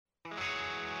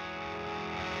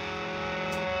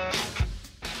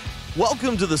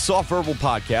Welcome to the Soft Verbal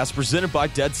Podcast presented by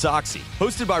Dead Soxy.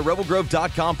 Hosted by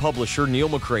RebelGrove.com publisher Neal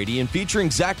McCready and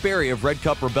featuring Zach Berry of Red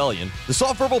Cup Rebellion, the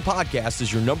Soft Verbal Podcast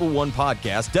is your #1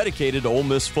 podcast dedicated to Ole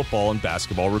Miss football and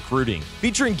basketball recruiting.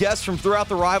 Featuring guests from throughout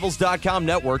the Rivals.com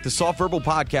network, the Soft Verbal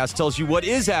Podcast tells you what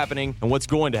is happening and what's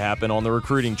going to happen on the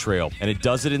recruiting trail, and it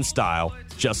does it in style,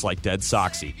 just like Dead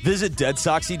Soxy. Visit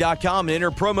DeadSoxy.com and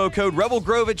enter promo code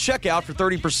RebelGrove at checkout for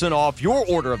 30% off your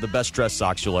order of the best dress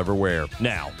socks you'll ever wear.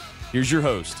 Now, here's your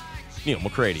host, Neal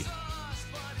McCready.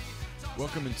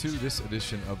 Welcome into this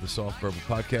edition of the Soft Verbal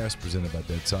Podcast presented by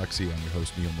Dead Soxy. I'm your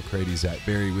host, Neal McCready. Zach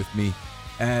Berry with me.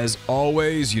 As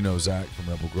always, you know Zach from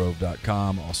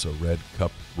RebelGrove.com, also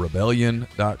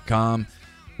RedCupRebellion.com.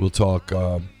 We'll talk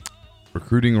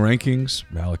recruiting rankings,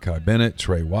 Malachi Bennett,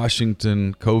 Trey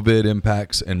Washington, COVID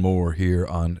impacts, and more here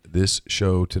on this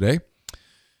show today.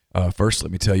 First,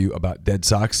 let me tell you about Dead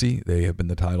Soxy. They have been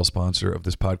the title sponsor of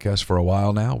this podcast for a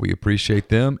while now. We appreciate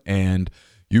them, and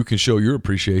you can show your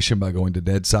appreciation by going to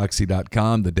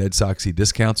DeadSoxy.com. The Dead Soxy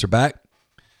discounts are back.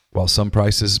 While some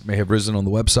prices may have risen on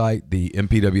the website, the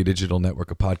MPW Digital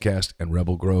Network of Podcast and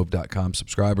RebelGrove.com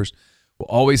subscribers will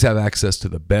always have access to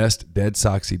the best Dead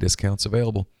Soxy discounts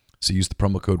available. So use the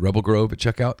promo code RebelGrove at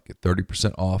checkout. Get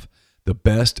 30% off the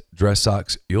best dress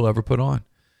socks you'll ever put on.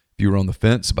 If you were on the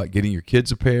fence about getting your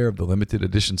kids a pair of the limited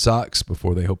edition socks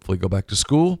before they hopefully go back to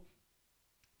school,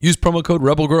 use promo code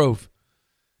RebelGrove.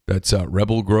 That's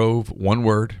RebelGrove, one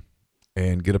word,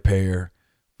 and get a pair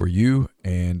for you,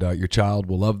 and your child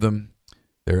will love them.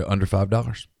 They're under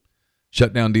 $5.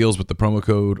 Shutdown deals with the promo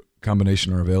code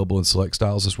combination are available in select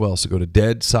styles as well. So go to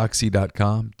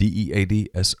deadsoxy.com,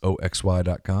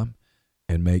 DEADSOXY.com,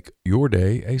 and make your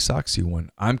day a Soxy one.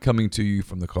 I'm coming to you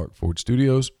from the Clark Ford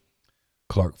Studios.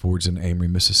 Clark Ford's in Amory,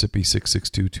 Mississippi.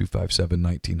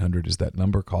 662-257-1900 is that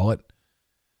number. Call it.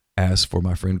 Ask for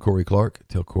my friend Corey Clark.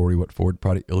 Tell Corey what Ford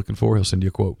product you're looking for. He'll send you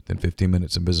a quote within 15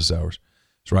 minutes in business hours.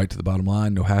 It's right to the bottom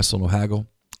line. No hassle, no haggle.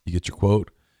 You get your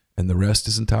quote, and the rest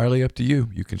is entirely up to you.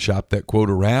 You can shop that quote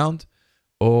around,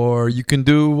 or you can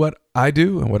do what I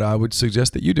do and what I would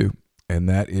suggest that you do, and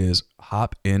that is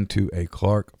hop into a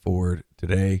Clark Ford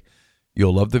today.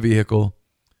 You'll love the vehicle.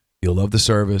 You'll love the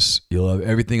service. You'll love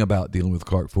everything about dealing with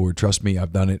Clark Ford. Trust me,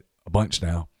 I've done it a bunch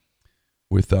now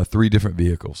with 3 different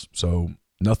vehicles. So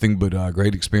nothing but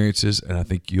great experiences, and I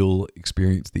think you'll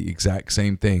experience the exact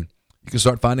same thing. You can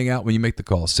start finding out when you make the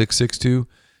call.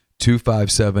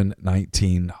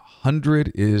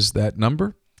 662-257-1900 is that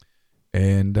number.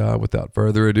 And without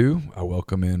further ado, I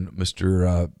welcome in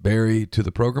Mr. Berry to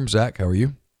the program. Zach, how are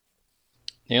you?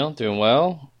 Neal, doing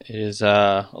well. It is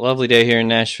a lovely day here in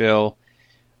Nashville.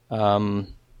 I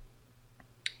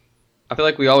feel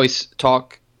like we always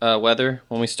talk weather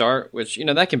when we start, which,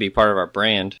 that can be part of our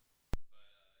brand.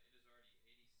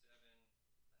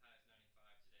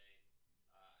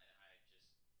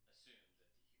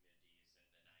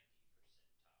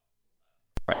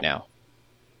 Right now,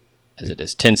 as it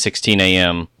is 10:16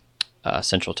 a.m.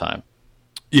 Central Time.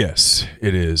 Yes,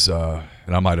 it is. And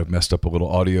I might have messed up a little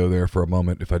audio there for a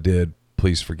moment. If I did,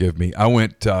 please forgive me. I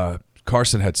went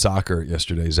Carson had soccer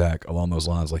yesterday, Zach, along those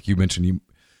lines. Like you mentioned,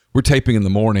 we're taping in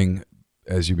the morning,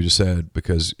 as you just said,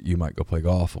 because you might go play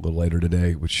golf a little later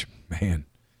today, which, man,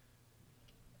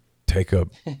 take an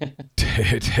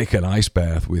ice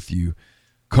bath with you.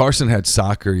 Carson had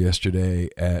soccer yesterday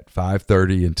at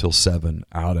 5:30 until 7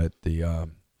 out at the, I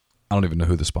don't even know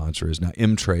who the sponsor is now,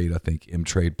 M-Trade, I think,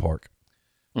 M-Trade Park.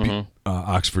 Mm-hmm.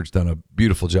 Oxford's done a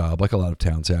beautiful job, like a lot of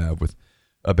towns have, with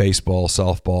a baseball,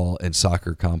 softball, and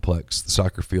soccer complex. The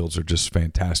soccer fields are just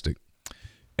fantastic.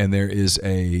 And there is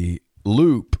a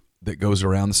loop that goes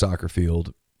around the soccer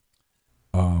field.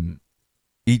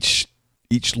 Each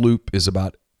loop is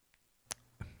about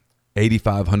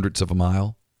 85 hundredths of a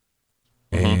mile.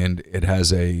 Mm-hmm. And it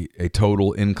has a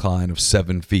total incline of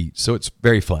 7 feet. So it's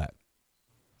very flat.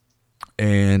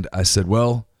 And I said,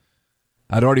 well,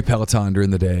 I'd already Peloton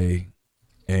during the day,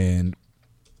 and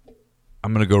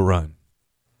I'm going to go run.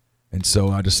 And so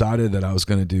I decided that I was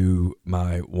going to do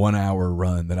my 1 hour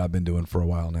run that I've been doing for a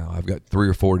while now. I've got 3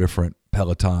 or 4 different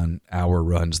Peloton hour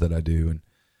runs that I do. And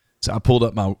so I pulled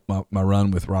up my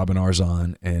run with Robin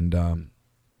Arzon, and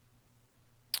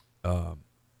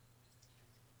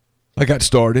I got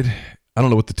started. I don't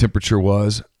know what the temperature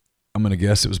was. I'm going to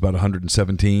guess it was about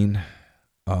 117.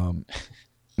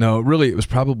 No, really, it was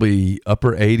probably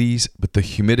upper 80s, but the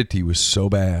humidity was so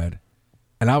bad.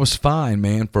 And I was fine,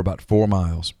 man, for about 4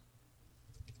 miles.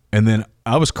 And then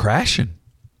I was crashing.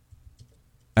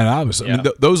 And I mean,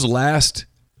 those last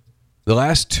The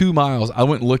last 2 miles, I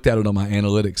went and looked at it on my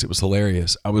analytics. It was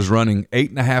hilarious. I was running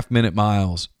 8.5-minute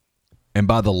miles And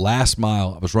by the last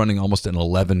mile, I was running almost an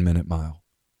 11-minute mile.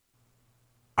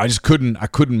 I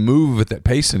couldn't move at that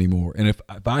pace anymore. And if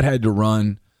I'd had to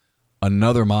run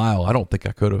another mile, I don't think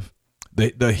I could have.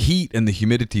 The heat and the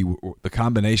humidity, the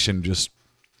combination just,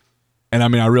 and I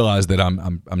mean, I realize that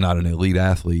I'm not an elite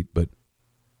athlete, but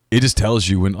it just tells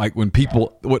you when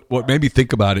people, what made me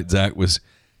think about it, Zach, was,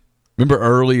 remember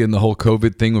early in the whole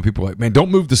COVID thing when people were like, man,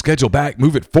 don't move the schedule back,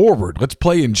 move it forward. Let's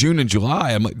play in June and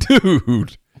July. I'm like,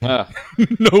 dude,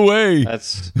 no way.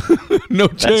 That's no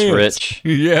chance. That's rich.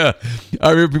 Yeah.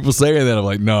 I remember people saying that. I'm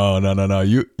like, no.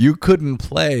 You couldn't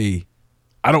play.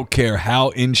 I don't care how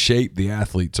in shape the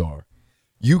athletes are.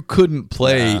 You couldn't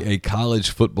play a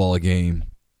college football game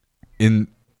in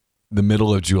the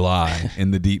middle of July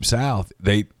in the Deep South.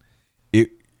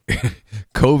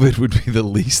 COVID would be the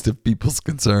least of people's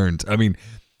concerns. I mean,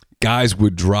 guys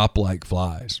would drop like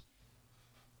flies.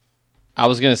 I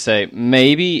was going to say,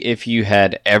 maybe if you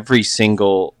had every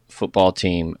single football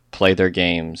team play their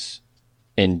games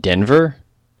in Denver,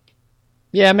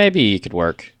 yeah, maybe it could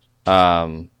work.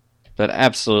 But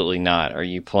absolutely not. Are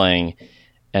you playing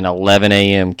an 11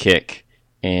 a.m. kick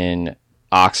in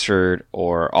Oxford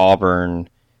or Auburn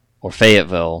or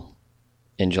Fayetteville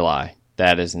in July?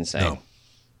 That is insane. No.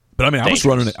 But I mean, I was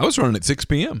running at 6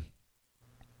 p.m.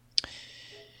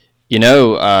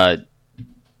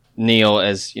 Neal,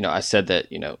 as you know, I said that,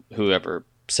 whoever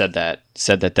said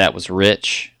that was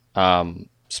rich.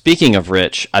 Speaking of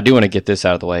rich, I do want to get this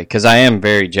out of the way because I am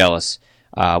very jealous.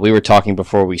 We were talking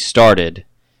before we started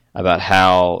about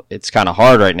how it's kind of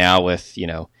hard right now with,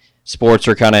 sports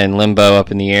are kind of in limbo, up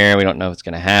in the air. We don't know what's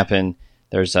going to happen.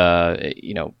 There's,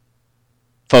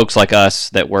 folks like us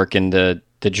that work in the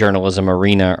journalism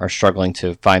arena are struggling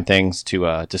to find things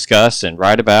to discuss and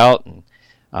write about. And,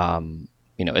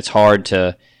 it's hard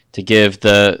to give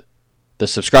the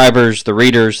subscribers, the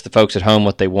readers, the folks at home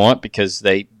what they want because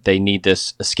they need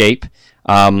this escape.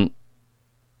 As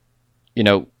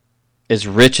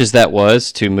rich as that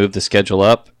was to move the schedule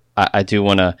up, I do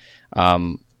want to,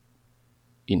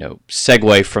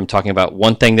 segue from talking about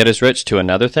one thing that is rich to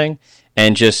another thing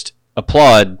and just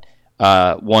applaud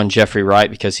one Jeffrey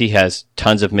Wright because he has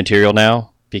tons of material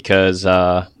now because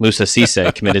Moussa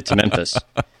Cisse committed to Memphis.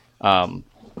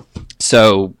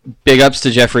 So big ups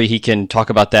to Jeffrey. He can talk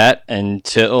about that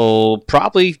until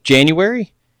probably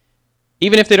January,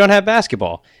 even if they don't have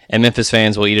basketball. And Memphis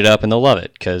fans will eat it up and they'll love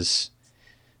it because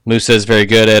Moussa is very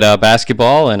good at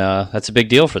basketball, and that's a big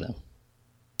deal for them.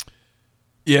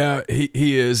 Yeah,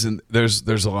 he is, and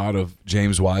there's a lot of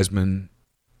James Wiseman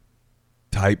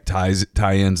type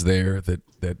tie-ins there that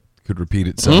could repeat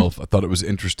itself. Mm-hmm. I thought it was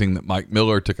interesting that Mike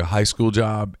Miller took a high school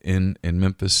job in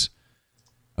Memphis.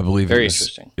 I believe very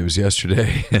interesting. It was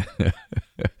yesterday.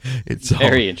 It's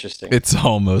very interesting. It's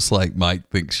almost like Mike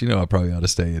thinks, I probably ought to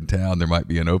stay in town. There might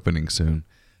be an opening soon.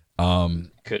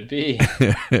 Could be.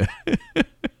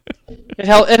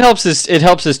 It helps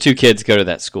his two kids go to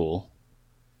that school.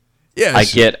 Yeah, I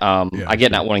get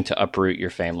not wanting to uproot your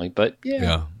family, but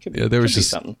there was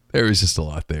just a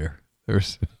lot there. There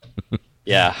was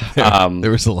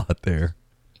there was a lot there.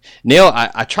 Neal,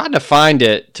 I tried to find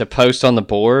it to post on the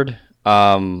board,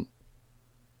 and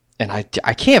I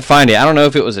can't find it. I don't know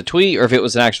if it was a tweet or if it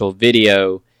was an actual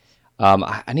video.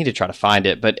 I need to try to find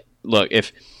it. But look,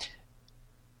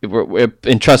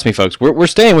 and trust me, folks, we're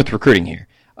staying with recruiting here.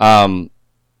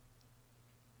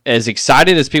 As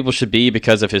excited as people should be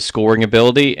because of his scoring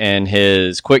ability and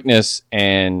his quickness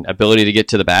and ability to get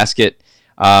to the basket,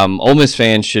 Ole Miss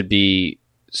fans should be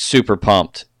super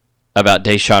pumped about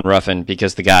Daeshun Ruffin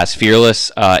because the guy's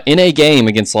fearless. In a game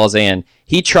against Lausanne,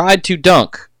 he tried to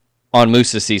dunk on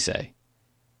Moussa Cisse.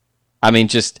 I mean,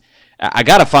 I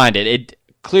got to find it. It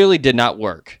clearly did not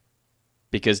work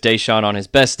because Daeshun on his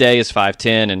best day is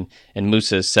 5'10", and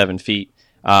Moussa is 7 feet.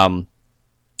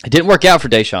 It didn't work out for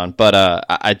Daeshun, but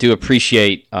I do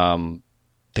appreciate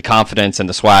the confidence and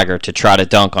the swagger to try to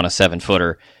dunk on a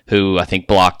 7-footer who I think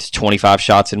blocked 25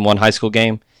 shots in one high school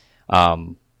game.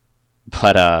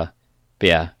 But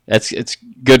yeah, it's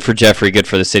good for Jeffrey, good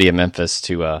for the city of Memphis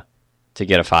to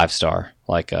get a 5-star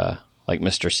like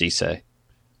Mr. Cisse.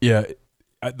 Yeah,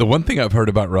 the one thing I've heard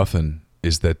about Ruffin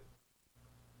is that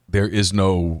there is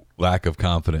no lack of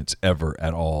confidence ever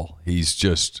at all. He's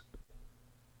just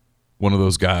one of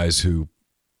those guys who,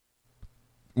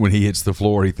 when he hits the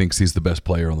floor, he thinks he's the best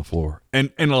player on the floor.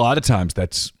 And a lot of times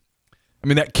that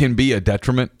can be a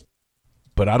detriment,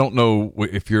 but I don't know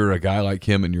if you're a guy like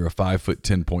him and you're a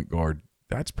 5'10" point guard,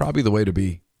 that's probably the way to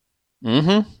be.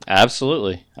 Mm-hmm.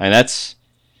 Absolutely. And that's,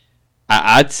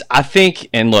 I think,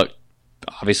 and look,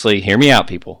 obviously, hear me out,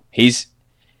 people. He's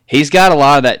got a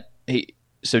lot of that.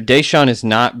 Daeshun is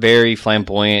not very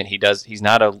flamboyant. He's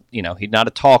not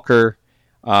a talker.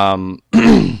 Got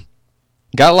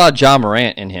a lot of John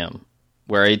Morant in him,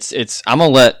 where it's I'm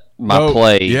gonna let my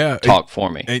play talk for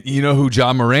me. And you know who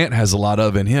John Morant has a lot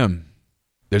of in him?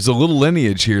 There's a little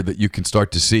lineage here that you can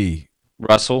start to see.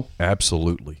 Russell?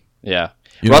 Absolutely. Yeah.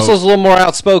 Russell's a little more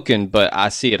outspoken, but I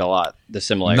see it a lot, the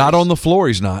similarities. Not on the floor,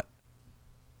 he's not.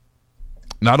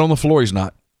 Not on the floor, he's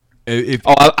not.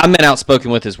 I meant outspoken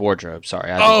with his wardrobe. Sorry.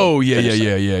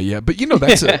 Yeah. But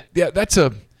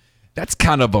that's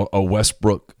kind of a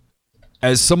Westbrook.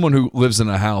 As someone who lives in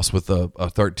a house with a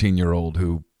 13-year-old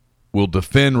who will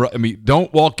defend. I mean,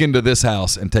 don't walk into this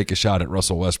house and take a shot at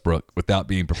Russell Westbrook without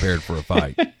being prepared for a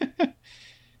fight.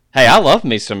 Hey, I love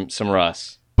me some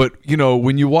Russ. But,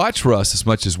 when you watch Russ as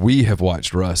much as we have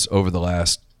watched Russ over the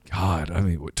last,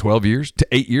 12 years,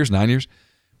 8 years, 9 years,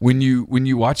 when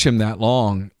you watch him that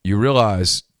long, you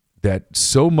realize that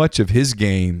so much of his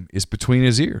game is between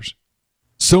his ears.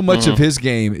 So much of his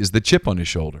game is the chip on his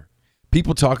shoulder.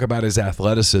 People talk about his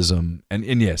athleticism,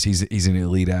 and yes, he's an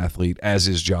elite athlete, as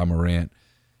is John Morant,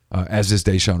 as is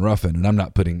Daeshun Ruffin. And I'm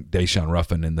not putting Daeshun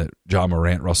Ruffin in the John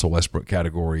Morant, Russell Westbrook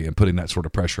category and putting that sort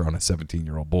of pressure on a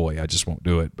 17-year-old boy. I just won't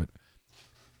do it. But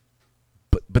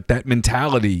that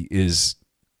mentality is,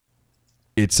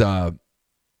 it's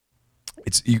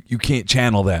you can't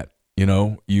channel that.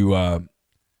 In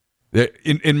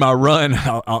my run,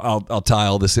 I'll tie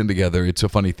all this in together. It's a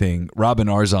funny thing. Robin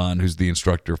Arzon, who's the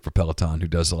instructor for Peloton, who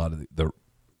does a lot of the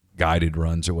guided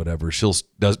runs or whatever, she'll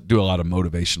do a lot of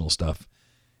motivational stuff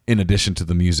in addition to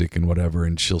the music and whatever.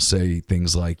 And she'll say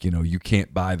things like, you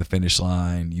can't buy the finish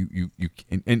line.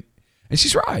 And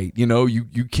she's right.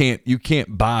 You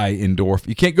can't buy endorphin.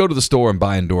 You can't go to the store and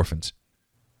buy endorphins.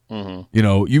 Mm-hmm.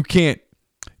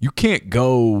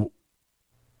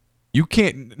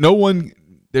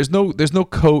 There's no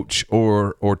coach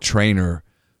or trainer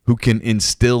who can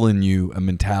instill in you a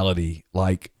mentality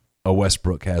like a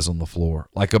Westbrook has on the floor,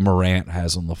 like a Morant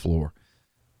has on the floor.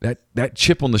 That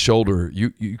chip on the shoulder,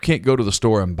 you can't go to the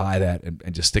store and buy that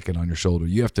and just stick it on your shoulder.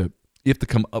 You have to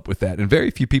come up with that, and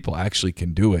very few people actually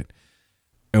can do it.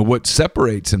 And what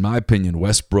separates, in my opinion,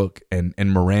 Westbrook and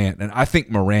Morant, and I think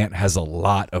Morant has a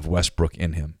lot of Westbrook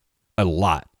in him, a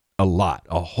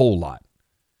whole lot.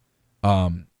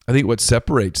 I think what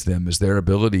separates them is their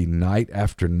ability night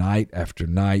after night after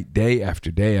night, day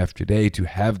after day after day, to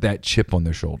have that chip on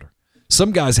their shoulder.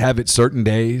 Some guys have it certain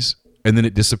days, and then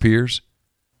it disappears,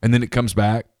 and then it comes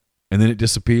back, and then it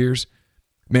disappears.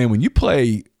 Man, when you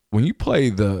play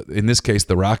in this case,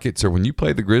 the Rockets, or when you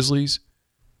play the Grizzlies,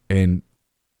 and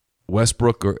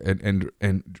Westbrook and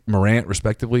Morant,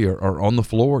 respectively, are on the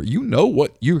floor, you know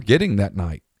what you're getting that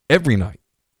night, every night.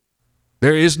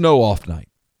 There is no off night.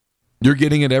 You're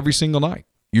getting it every single night.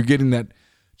 You're getting that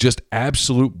just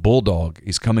absolute bulldog.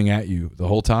 He's coming at you the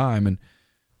whole time. And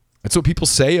that's what people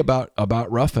say about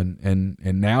Ruffin. And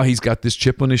now he's got this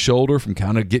chip on his shoulder from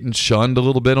kind of getting shunned a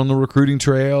little bit on the recruiting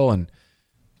trail. And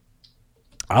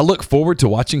I look forward to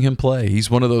watching him play. He's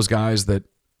one of those guys that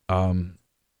I'll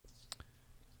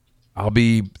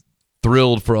be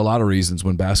thrilled for a lot of reasons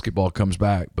when basketball comes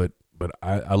back. But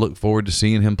I look forward to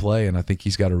seeing him play, and I think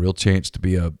he's got a real chance to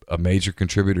be a major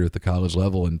contributor at the college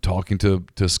level. And talking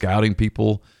to scouting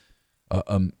people,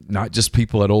 not just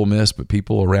people at Ole Miss, but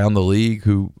people around the league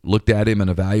who looked at him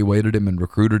and evaluated him and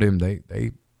recruited him,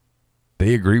 they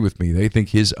agree with me. They think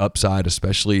his upside,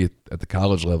 especially at the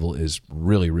college level, is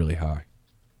really, really high.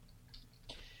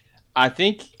 I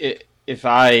think in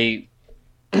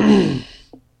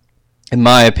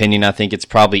my opinion, I think it's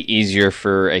probably easier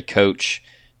for a coach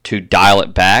to dial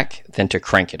it back than to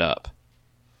crank it up.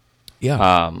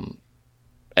 Yeah.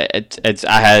 I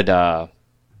had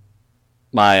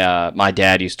my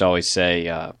dad used to always say,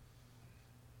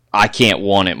 I can't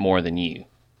want it more than you.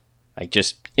 Like,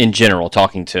 just in general,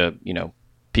 talking to,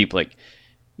 people like,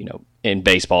 in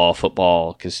baseball,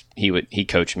 football, because he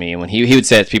coached me, and when he would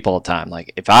say it to people all the time,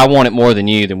 like, if I want it more than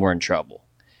you, then we're in trouble.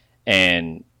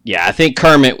 And yeah, I think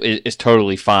Kermit is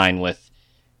totally fine with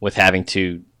having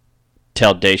to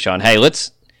tell Daeshun, hey,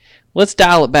 let's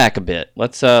dial it back a bit.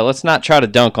 Let's not try to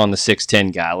dunk on the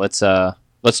 6'10" guy. Let's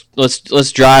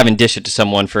drive and dish it to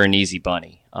someone for an easy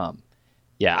bunny.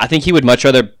 Yeah, I think he would much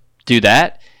rather do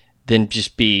that than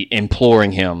just be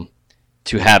imploring him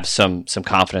to have some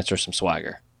confidence or some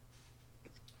swagger.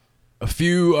 A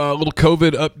few little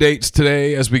COVID updates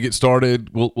today as we get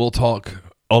started. We'll talk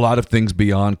a lot of things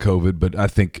beyond COVID, but I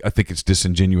think it's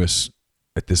disingenuous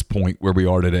at this point where we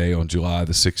are today on July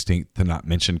the 16th to not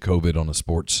mention COVID on a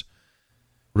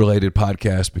sports-related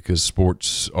podcast, because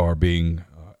sports are being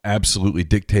absolutely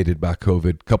dictated by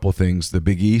COVID. A couple of things. The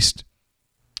Big East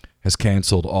has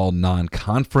canceled all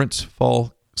non-conference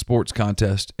fall sports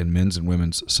contests in men's and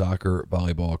women's soccer,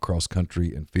 volleyball, cross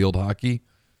country, and field hockey.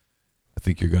 I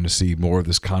think you're going to see more of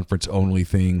this conference-only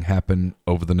thing happen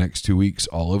over the next 2 weeks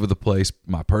all over the place.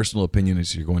 My personal opinion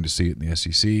is you're going to see it in the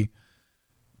SEC,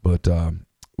 but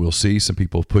we'll see. Some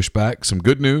people have pushed back. Some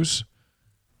good news,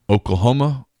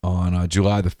 Oklahoma on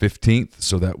July the 15th,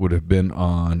 so that would have been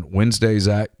on Wednesday,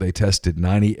 Zach. They tested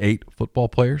 98 football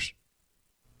players,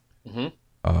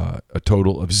 a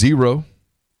total of 0.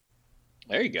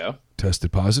 There you go.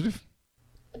 Tested positive.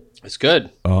 It's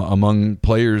good. Among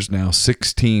players now,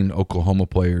 16 Oklahoma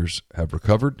players have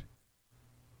recovered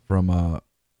from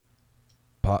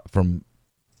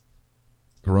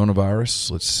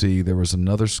coronavirus. Let's see. There was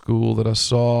another school that I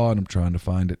saw, and I'm trying to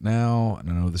find it now. And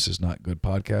I know this is not good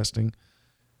podcasting,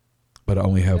 but I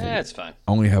only have it's fine.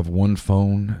 only have one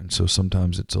phone, and so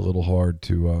sometimes it's a little hard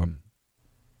to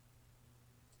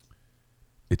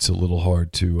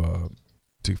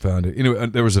find it. Anyway,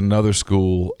 there was another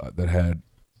school that had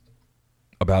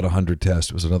about 100 tests.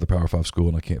 It was another Power 5 school,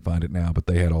 and I can't find it now, but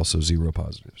they had also 0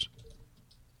 positives.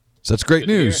 So that's great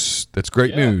news. That's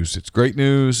great news. It's great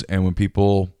news, and when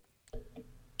people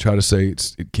try to say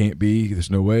it can't be,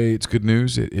 there's no way, it's good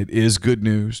news, it is good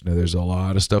news. Now, there's a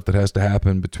lot of stuff that has to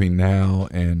happen between now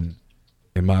and,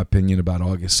 in my opinion, about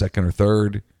August 2nd or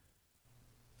 3rd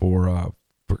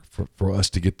for us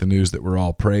to get the news that we're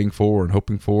all praying for and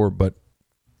hoping for, but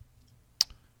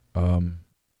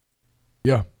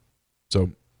yeah.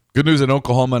 So good news in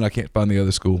Oklahoma, and I can't find the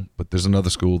other school, but there's another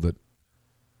school that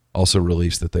also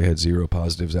released that they had 0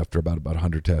 positives after about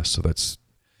 100 tests. So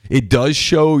it does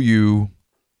show you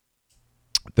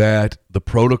that the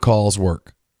protocols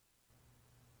work.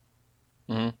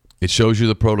 Mm-hmm. It shows you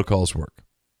the protocols work.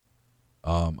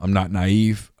 I'm not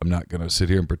naive. I'm not going to sit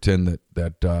here and pretend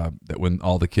that when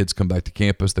all the kids come back to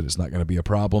campus that it's not going to be a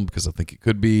problem, because I think it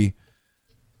could be.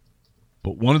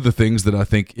 But one of the things that I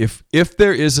think, if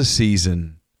there is a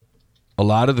season, a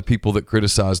lot of the people that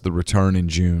criticized the return in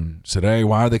June said, hey,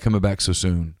 why are they coming back so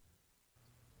soon?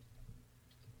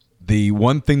 The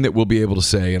one thing that we'll be able to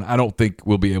say, and I don't think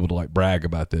we'll be able to brag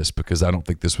about this because I don't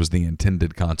think this was the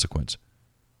intended consequence.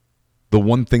 The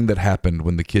one thing that happened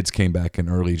when the kids came back in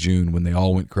early June, when they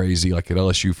all went crazy, like at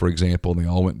LSU, for example, and they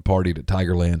all went and partied at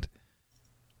Tigerland,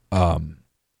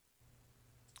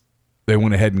 they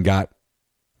went ahead and got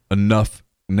enough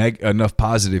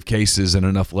positive cases and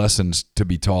enough lessons to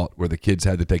be taught where the kids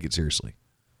had to take it seriously.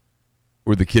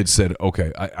 Where the kids said,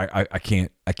 okay,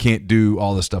 I can't do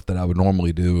all the stuff that I would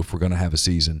normally do if we're going to have a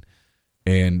season.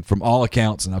 And from all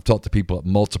accounts, and I've talked to people at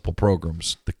multiple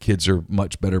programs, the kids are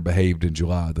much better behaved in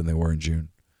July than they were in June.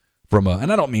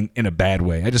 And I don't mean in a bad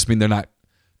way. I just mean they're not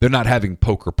having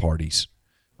poker parties.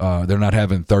 They're not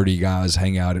having 30 guys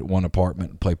hang out at one apartment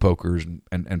and play pokers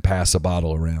and pass a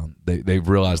bottle around. They've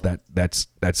realized that that's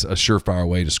a surefire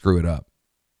way to screw it up.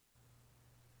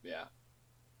 Yeah.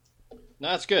 No,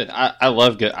 that's good. I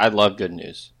love good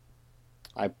news.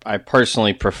 I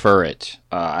personally prefer it.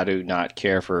 I do not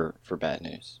care for bad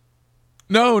news.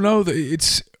 No,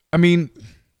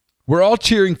 we're all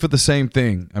cheering for the same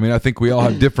thing. I mean, I think we all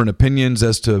have different opinions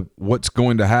as to what's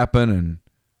going to happen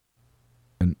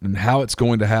and how it's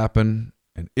going to happen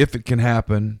and if it can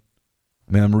happen.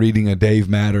 I mean, I'm reading a Dave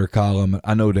Matter column.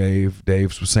 I know Dave.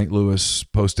 Dave's with St. Louis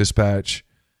Post-Dispatch.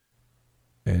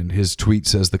 And his tweet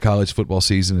says the college football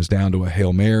season is down to a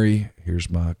Hail Mary. Here's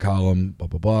my column, blah,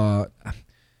 blah, blah.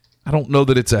 I don't know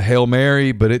that it's a Hail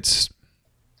Mary, but it's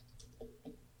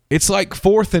like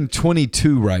 4th and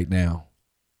 22 right now.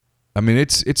 I mean,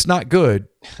 it's not good.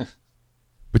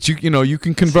 But you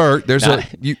can convert. There's not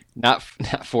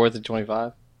 4th and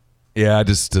 25. Yeah, I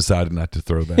just decided not to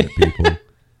throw that at people.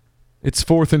 It's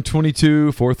 4th and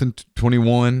 22, 4th and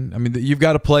 21. I mean, you've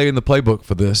got to play in the playbook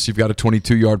for this. You've got a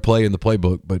 22-yard play in the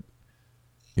playbook, but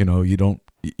you don't.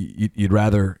 You'd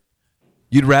rather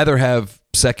have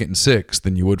 2nd and 6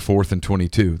 than you would 4th and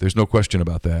 22. There's no question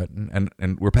about that,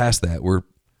 and we're past that.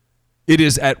 It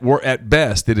is at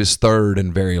best it is 3rd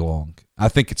and very long. I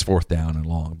think it's 4th down and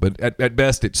long, but at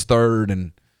best it's 3rd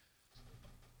and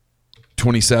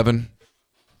 27.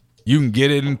 You can get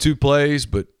it in 2 plays,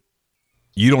 but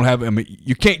you don't have. I mean,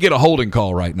 you can't get a holding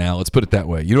call right now. Let's put it that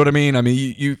way. You know what I mean? I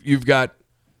mean, you've got.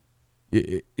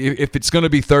 If it's going to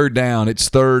be 3rd down, it's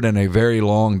 3rd and a very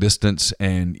long distance,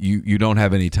 and you don't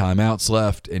have any timeouts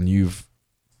left, and you've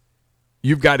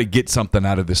got to get something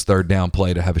out of this 3rd down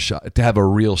play to have a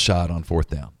real shot on 4th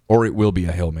down, or it will be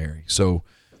a Hail Mary. So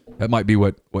that might be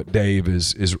what Dave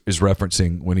is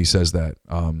referencing when he says that.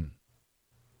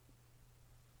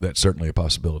 That's certainly a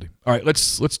possibility. All right,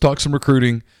 let's talk some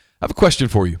recruiting. I have a question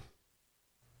for you.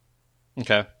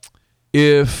 Okay.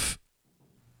 If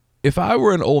I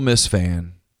were an Ole Miss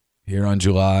fan here on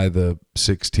July the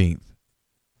 16th,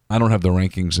 I don't have the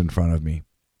rankings in front of me,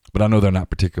 but I know they're not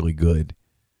particularly good.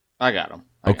 I got them.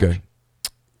 Okay.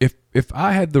 If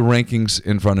I had the rankings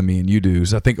in front of me and you do,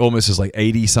 so I think Ole Miss is like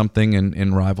 80-something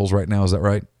in Rivals right now. Is that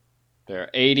right? They're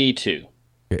 82.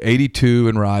 82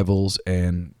 in Rivals,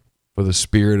 and for the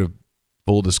spirit of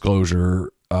full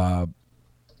disclosure, the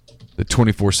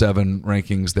 24/7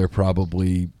 rankings, they're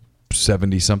probably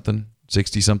 70-something,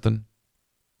 60-something.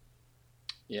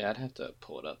 Yeah, I'd have to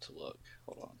pull it up to look.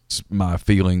 Hold on. It's my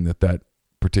feeling that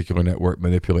particular network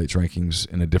manipulates rankings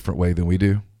in a different way than we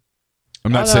do.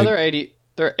 I'm not saying they're 80.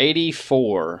 They're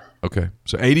 84. Okay,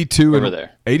 so 82 over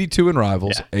there. 82 in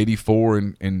Rivals, Yeah. 84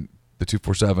 in the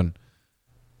 247.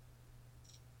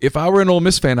 If I were an Ole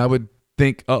Miss fan, I would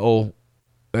think, "Uh-oh,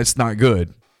 that's not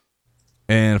good."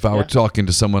 And if I were talking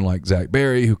to someone like Zach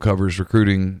Berry, who covers Ole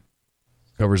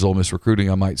Miss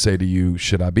recruiting, I might say to you,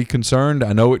 "Should I be concerned?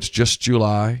 I know it's just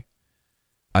July.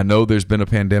 I know there's been a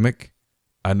pandemic.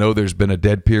 I know there's been a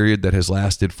dead period that has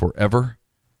lasted forever.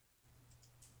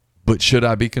 But should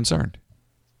I be concerned?"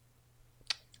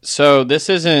 So this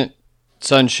isn't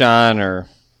sunshine or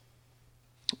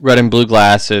red and blue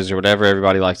glasses or whatever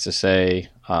everybody likes to say.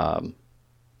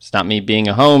 It's not me being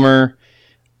a homer.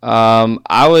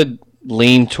 I would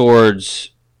lean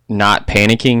towards not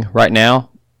panicking right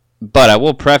now, but I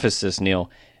will preface this,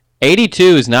 Neal. 82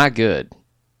 is not good.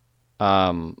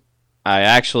 This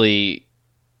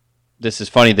is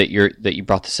funny that you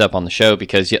brought this up on the show,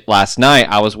 because last night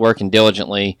I was working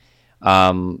diligently,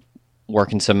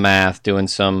 working some math, doing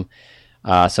some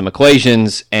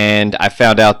equations, and I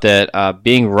found out that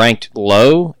being ranked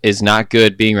low is not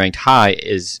good. Being ranked high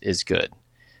is good.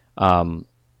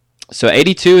 So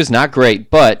 82 is not great,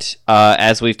 but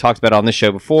as we've talked about on this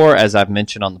show before, as I've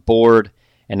mentioned on the board,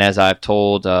 and as I've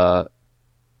told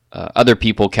other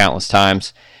people countless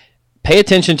times, pay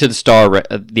attention to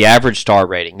the average star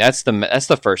rating. That's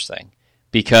the first thing,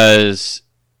 because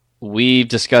we've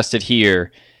discussed it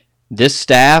here. This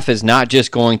staff is not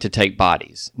just going to take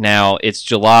bodies. Now, it's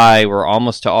July. We're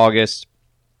almost to August.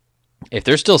 If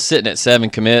they're still sitting at 7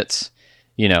 commits,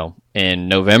 in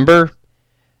November,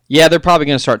 yeah, they're probably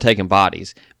going to start taking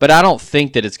bodies. But I don't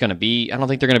think they're going to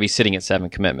be sitting at 7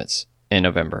 commitments in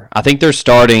November. I think they're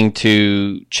starting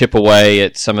to chip away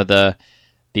at some of the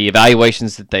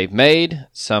evaluations that they've made,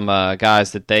 some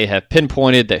guys that they have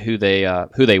pinpointed that who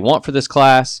they want for this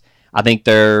class. I think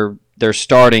they're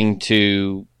starting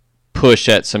to push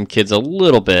at some kids a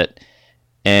little bit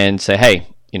and say, hey,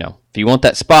 if you want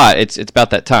that spot, it's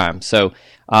about that time. So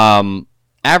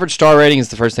average star rating is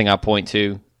the first thing I point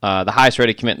to. The highest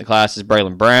rated commit in the class is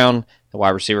Braylon Brown, the wide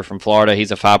receiver from Florida.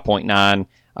 He's a 5.9.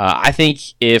 I think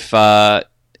if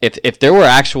there were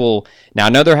actual, now I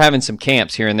know they're having some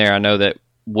camps here and there. I know that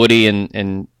Woody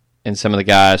and some of the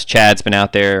guys, Chad's been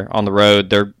out there on the road.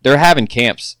 They're having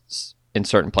camps in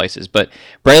certain places, but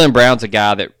Braylon Brown's a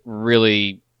guy that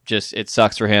really just, it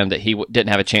sucks for him that he didn't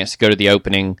have a chance to go to the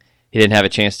opening. He didn't have a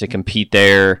chance to compete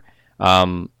there,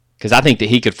 because I think that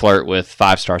he could flirt with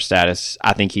 5-star status.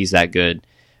 I think he's that good.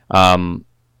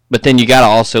 But then you got to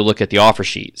also look at the offer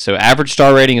sheet. So average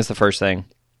star rating is the first thing.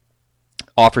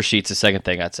 Offer sheet's the second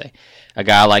thing I'd say. A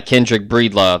guy like Kendrick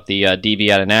Breedlove, the DB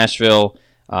out of Nashville,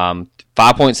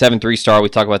 5.73 star. We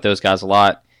talk about those guys a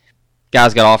lot.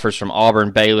 Guys got offers from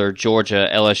Auburn, Baylor, Georgia,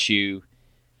 LSU,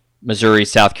 Missouri,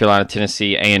 South Carolina,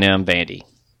 Tennessee, A&M, Vandy.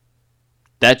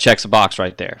 That checks a box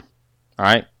right there. All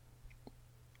right.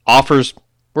 Offers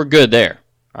were good there.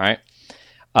 All right.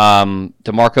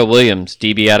 DeMarco Williams,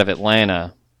 DB out of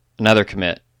Atlanta, another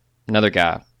commit, another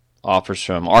guy. Offers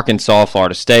from Arkansas,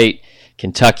 Florida State,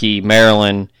 Kentucky,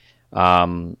 Maryland,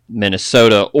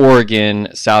 Minnesota, Oregon,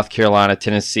 South Carolina,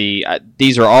 Tennessee.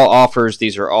 These are all offers.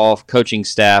 These are all coaching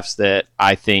staffs that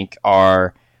I think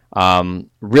are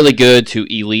really good to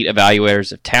elite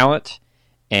evaluators of talent,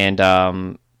 and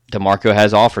DeMarco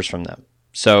has offers from them.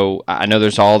 So I know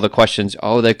there's all the questions,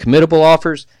 the committable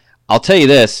offers. I'll tell you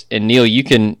this, and Neal, you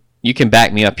can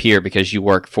back me up here because you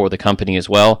work for the company as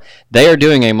well. They are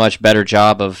doing a much better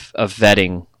job of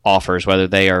vetting offers, whether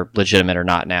they are legitimate or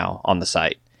not now on the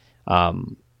site.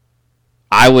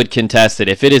 I would contest that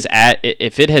if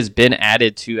it has been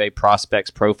added to a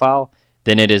prospect's profile,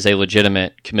 then it is a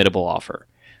legitimate committable offer.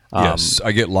 Yes,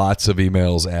 I get lots of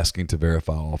emails asking to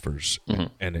verify offers,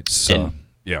 and it's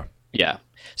yeah.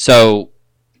 So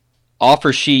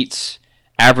offer sheets,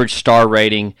 average star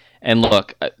rating. And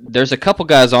look, there's a couple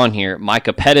guys on here.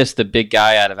 Micah Pettis, the big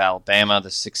guy out of Alabama, the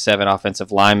 6'7"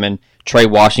 offensive lineman. Trey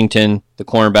Washington, the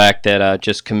cornerback that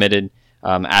just committed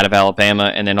out of Alabama.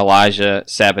 And then Elijah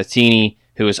Sabatini,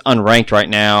 who is unranked right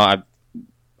now.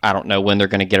 I don't know when they're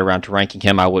going to get around to ranking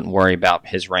him. I wouldn't worry about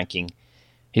his ranking.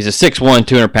 He's a 6'1",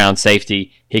 200-pound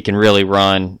safety. He can really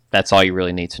run. That's all you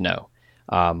really need to know.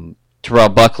 Terrell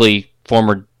Buckley,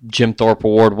 former Jim Thorpe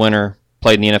Award winner,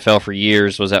 played in the NFL for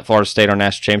years, was at Florida State on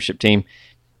national championship team.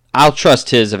 I'll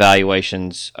trust his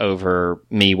evaluations over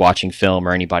me watching film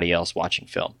or anybody else watching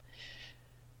film.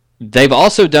 They've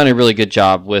also done a really good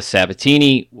job with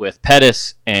Sabatini, with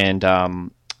Pettis, and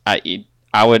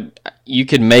you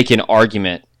could make an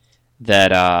argument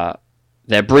that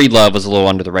Breedlove was a little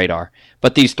under the radar.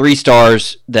 But these 3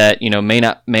 stars that may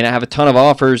not have a ton of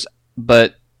offers,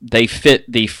 but they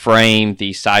fit the frame,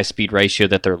 the size-speed ratio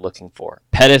that they're looking for.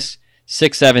 Pettis,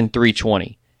 6'7",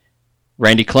 320.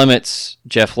 Randy Clements,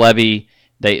 Jeff Levy,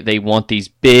 they want these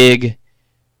big,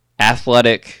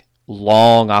 athletic,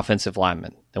 long offensive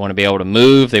linemen. They want to be able to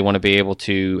move. They want to be able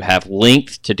to have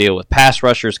length to deal with pass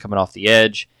rushers coming off the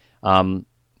edge.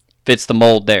 Fits the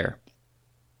mold there.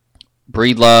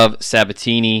 Breedlove,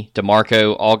 Sabatini,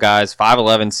 DeMarco, all guys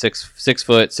 5'11", 6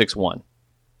 foot, 6'1".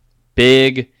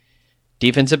 Big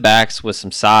defensive backs with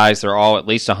some size. They're all at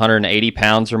least 180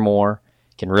 pounds or more.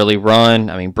 Can really run.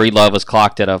 I mean, Breedlove was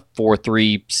clocked at a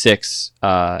 4.36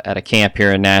 at a camp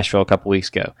here in Nashville a couple weeks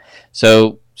ago.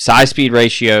 So size-speed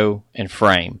ratio and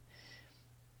frame.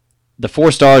 The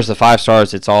 4 stars, the 5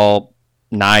 stars, it's all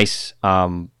nice.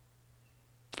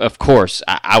 Of course,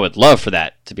 I would love for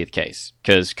that to be the case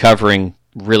because covering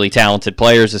really talented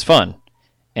players is fun,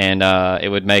 and it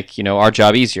would make our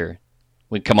job easier.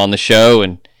 We'd come on the show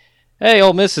and, hey,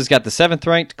 Ole Miss has got the 7th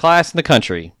ranked class in the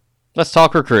country. Let's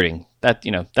talk recruiting.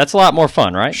 That's a lot more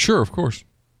fun, right? Sure, of course.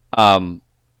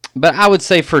 But I would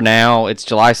say for now it's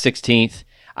July 16th.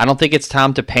 I don't think it's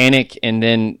time to panic, and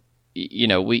then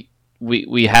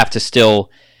we have to still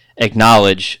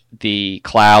acknowledge the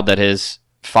cloud that has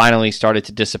finally started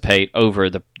to dissipate over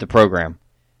the program.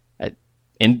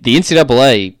 And the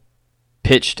NCAA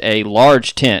pitched a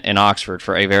large tent in Oxford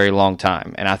for a very long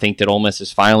time, and I think that Ole Miss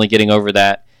is finally getting over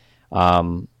that.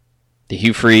 The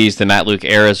Hugh Freeze, the Matt Luke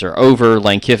eras are over.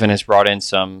 Lane Kiffin has brought in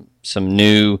some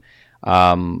new,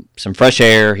 some fresh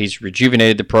air. He's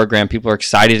rejuvenated the program. People are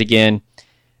excited again.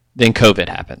 Then COVID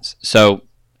happens. So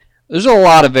there's a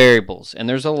lot of variables, and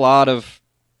there are a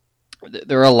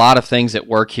lot of things at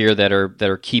work here that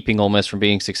are keeping Ole Miss from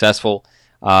being successful.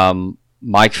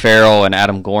 Mike Farrell and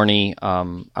Adam Gorney,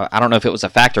 I don't know if it was a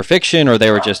fact or fiction or they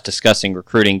were just discussing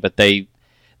recruiting, but they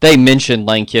mentioned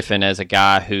Lane Kiffin as a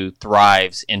guy who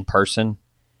thrives in person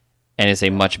and is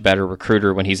a much better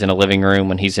recruiter when he's in a living room,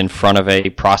 when he's in front of a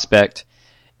prospect.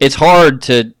 It's hard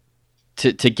to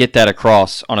get that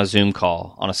across on a Zoom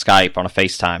call, on a Skype, on a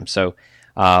FaceTime. So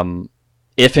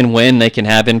if and when they can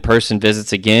have in-person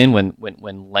visits again, when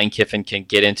Lane Kiffin can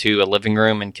get into a living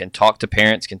room and can talk to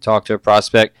parents, can talk to a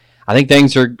prospect, I think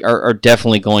things are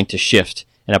definitely going to shift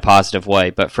in a positive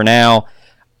way. But for now,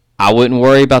 I wouldn't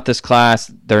worry about this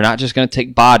class. They're not just going to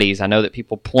take bodies. I know that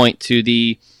people point to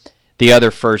the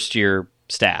other first-year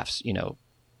staffs,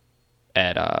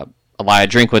 at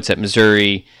Elijah Drinkwitz at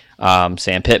Missouri,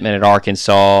 Sam Pittman at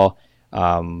Arkansas.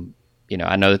 I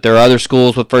know that there are other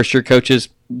schools with first-year coaches,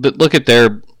 but look at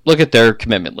their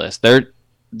commitment list.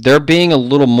 They're being a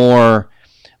little more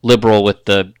liberal with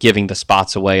the giving the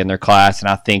spots away in their class, and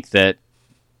I think that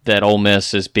Ole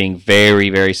Miss is being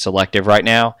very, very selective right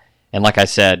now. And like I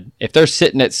said, if they're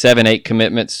sitting at 7-8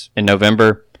 commitments in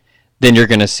November, then you're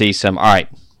going to see some, all right,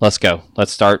 let's go.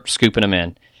 Let's start scooping them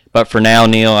in. But for now,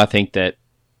 Neal, I think that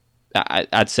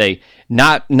I'd say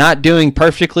not doing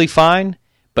perfectly fine,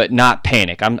 but not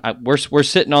panic. We're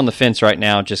sitting on the fence right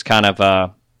now, just kind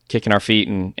of kicking our feet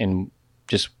and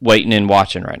just waiting and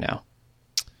watching right now.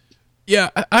 Yeah,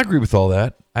 I agree with all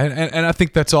that. And I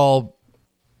think that's all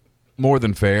more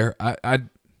than fair.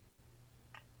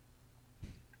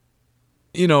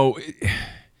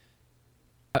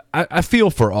 I feel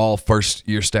for all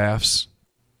first-year staffs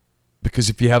because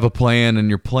if you have a plan and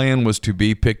your plan was to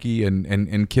be picky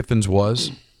and Kiffin's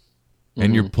was,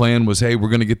 and your plan was, hey, we're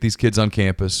going to get these kids on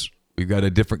campus. We've got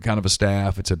a different kind of a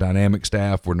staff. It's a dynamic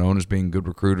staff. We're known as being good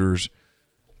recruiters.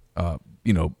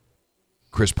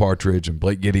 Chris Partridge and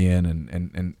Blake Gideon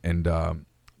and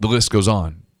the list goes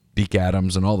on. Deke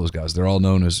Adams and all those guys. They're all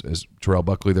known as Terrell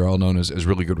Buckley. They're all known as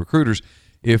really good recruiters.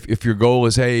 If your goal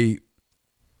is, hey,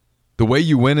 the way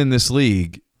you win in this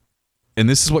league, and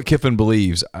this is what Kiffin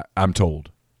believes, I'm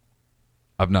told.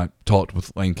 I've not talked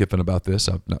with Lane Kiffin about this.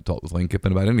 I've not talked with Lane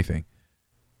Kiffin about anything.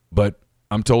 But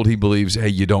I'm told he believes, hey,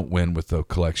 you don't win with a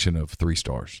collection of 3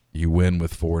 stars. You win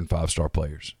with 4 and 5 star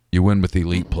players. You win with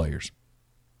elite players.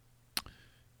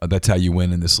 That's how you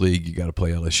win in this league. You got to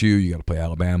play LSU, you got to play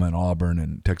Alabama and Auburn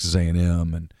and Texas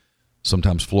A&M and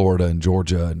sometimes Florida and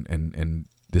Georgia, and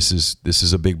this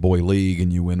is a big boy league,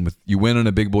 and you win in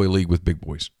a big boy league with big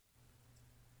boys.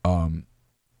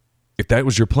 If that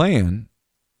was your plan,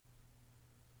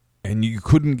 and you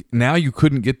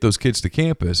couldn't get those kids to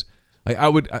campus,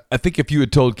 I think if you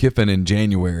had told Kiffin in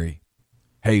January,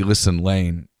 hey, listen,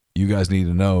 Lane, you guys need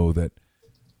to know that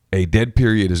a dead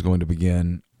period is going to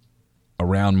begin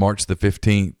around March the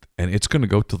 15th, and it's going to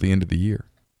go till the end of the year.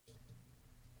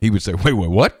 He would say, wait,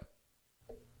 what?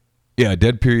 Yeah,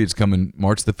 dead period's coming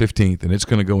March the 15th, and it's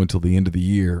going to go until the end of the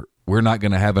year. We're not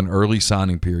going to have an early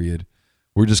signing period.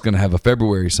 We're just going to have a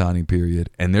February signing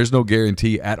period, and there's no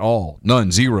guarantee at all, none,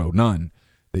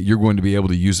 that you're going to be able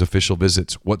to use official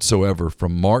visits whatsoever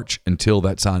from March until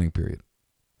that signing period.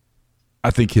 I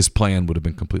think his plan would have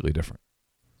been completely different.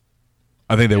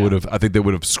 I think they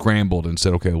would have scrambled and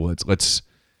said, okay, well, let's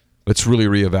really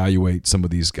reevaluate some of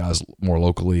these guys more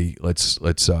locally. Let's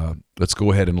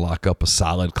go ahead and lock up a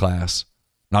solid class,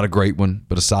 not a great one,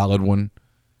 but a solid one,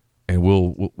 and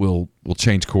we'll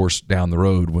change course down the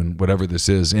road when whatever this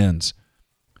ends.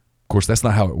 Of course, that's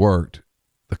not how it worked.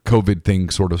 The COVID thing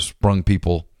sort of sprung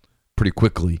people pretty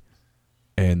quickly,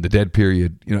 and the dead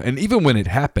period, and even when it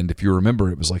happened, if you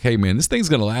remember, it was like, hey man, this thing's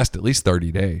going to last at least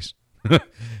 30 days.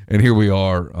 And here we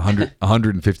are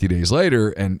 150 days later,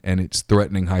 and it's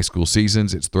threatening high school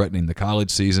seasons. It's threatening the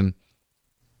college season.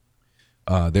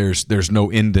 There's no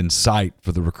end in sight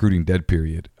for the recruiting dead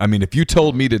period. I mean, if you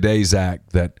told me today, Zach,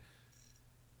 that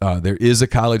there is a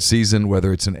college season,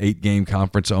 whether it's an 8-game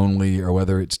conference only or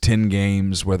whether it's 10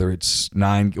 games, whether it's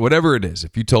 9, whatever it is,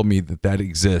 if you told me that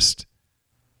exists,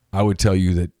 I would tell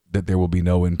you that there will be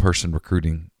no in-person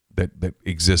recruiting that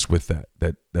exists with that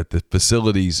the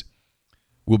facilities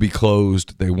will be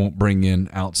closed. They won't bring in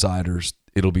outsiders.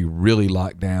 It'll be really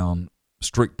locked down,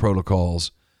 strict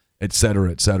protocols, et cetera,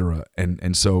 et cetera.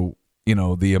 And so,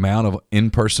 the amount of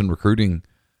in-person recruiting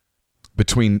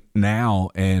between now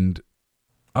and,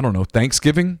 I don't know,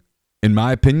 Thanksgiving, in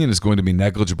my opinion, is going to be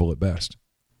negligible at best.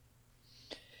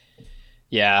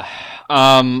 Yeah.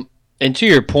 And to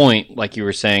your point, like you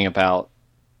were saying about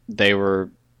they were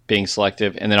being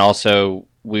selective, and then also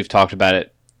we've talked about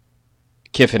it,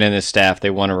 Kiffin and his staff, they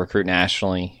want to recruit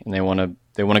nationally, and they want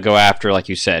to go after, like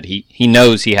you said, he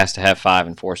knows he has to have 5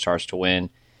 and 4 stars to win.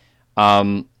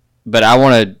 But I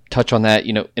want to touch on that.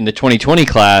 In the 2020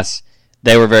 class,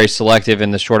 they were very selective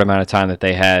in the short amount of time that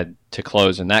they had to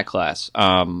close in that class.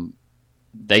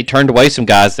 They turned away some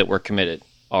guys that were committed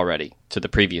already to the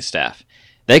previous staff.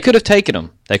 They could have taken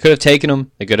them. They could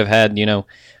have had,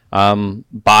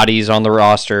 bodies on the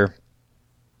roster.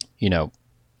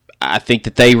 I think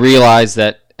that they realize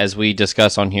that, as we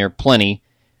discuss on here, plenty,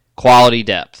 quality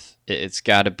depth. It's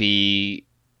got to be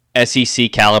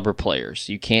SEC caliber players.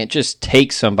 You can't just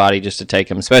take somebody just to take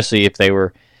them, especially if they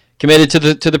were committed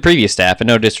to the previous staff. And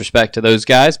no disrespect to those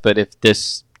guys, but if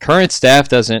this current staff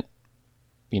doesn't,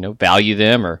 value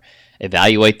them or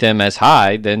evaluate them as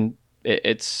high, then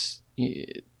it's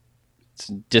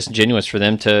disingenuous for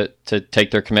them to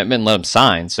take their commitment and let them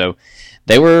sign. So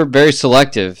they were very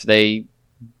selective. They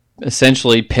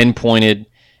essentially pinpointed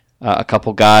a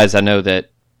couple guys. I know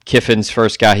that Kiffin's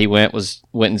first guy he went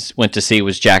to see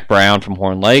was Jack Brown from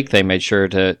Horn Lake. They made sure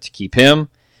to keep him.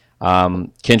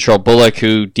 Kentrell Bullock,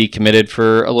 who decommitted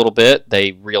for a little bit,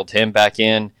 they reeled him back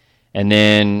in. And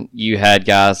then you had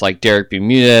guys like Derek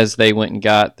Bermudez they went and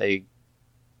got. They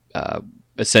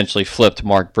essentially flipped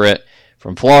Mark Britt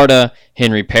from Florida.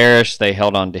 Henry Parrish, they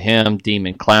held on to him.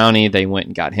 Demon Clowney, they went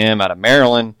and got him out of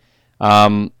Maryland.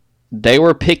 They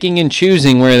were picking and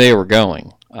choosing where they were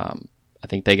going. I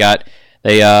think they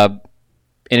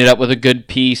ended up with a good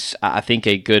piece. I think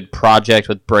a good project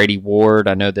with Brady Ward.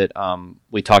 I know that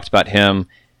we talked about him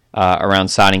around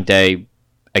signing day.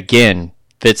 Again,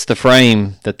 fits the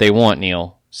frame that they want,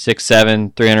 Neal.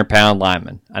 6'7", 300-pound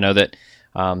lineman. I know that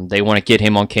they want to get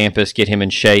him on campus, get him in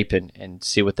shape, and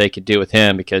see what they could do with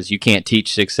him, because you can't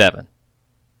teach 6'7".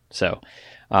 So,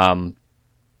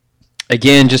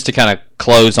 again, just to kind of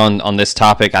close on this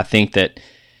topic, I think that,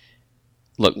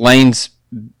 look, Lane's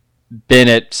been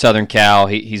at Southern Cal.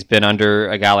 He's been under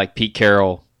a guy like Pete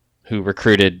Carroll, who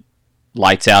recruited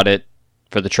lights out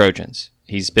for the Trojans.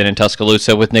 He's been in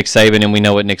Tuscaloosa with Nick Saban, and we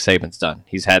know what Nick Saban's done.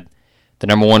 He's had the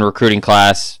number 1 recruiting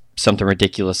class, something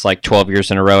ridiculous like 12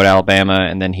 years in a row at Alabama,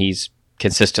 and then he's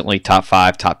consistently top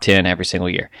 5, top 10 every single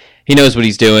year. He knows what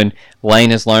he's doing.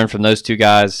 Lane has learned from those two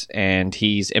guys, and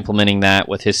he's implementing that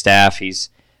with his staff. He's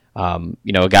a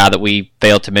guy that we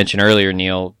failed to mention earlier,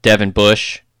 Neal, Devin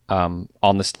Bush, on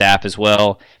the staff as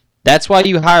well. That's why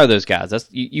you hire those guys.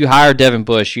 You hire Devin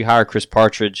Bush, you hire Chris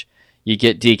Partridge, you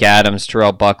get Deke Adams,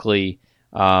 Terrell Buckley,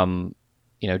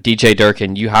 DJ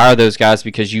Durkin. You hire those guys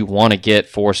because you want to get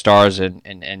 4 stars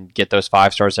and get those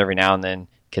 5 stars every now and then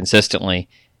consistently.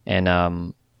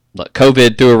 And look,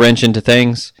 COVID threw a wrench into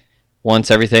things. Once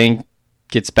everything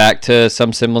gets back to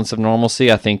some semblance of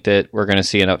normalcy, I think that we're going to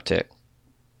see an uptick.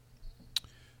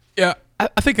 Yeah, I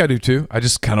think I do too. I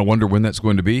just kind of wonder when that's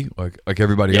going to be, like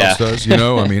everybody else does.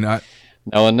 I mean,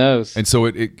 no one knows. And so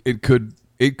it could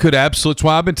absolutely. It's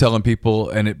why I've been telling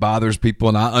people, and it bothers people,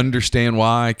 and I understand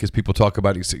why, because people talk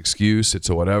about it's an excuse, it's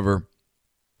a whatever.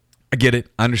 I get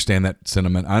it. I understand that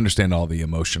sentiment. I understand all the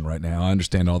emotion right now. I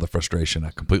understand all the frustration.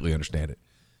 I completely understand it.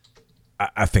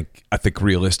 I think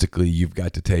realistically, you've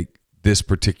got to take this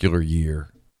particular year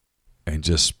and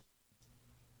just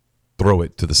throw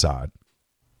it to the side.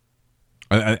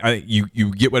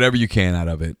 You get whatever you can out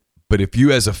of it, but if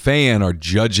you as a fan are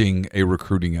judging a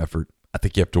recruiting effort, I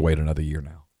think you have to wait another year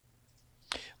now.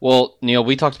 Well, Neal,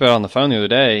 we talked about it on the phone the other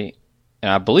day, and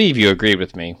I believe you agreed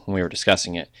with me when we were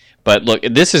discussing it. But look,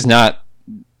 this is not.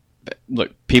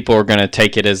 Look, people are going to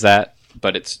take it as that,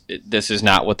 but this is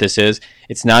not what this is.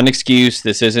 It's not an excuse.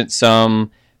 This isn't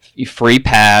some free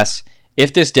pass.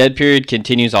 If this dead period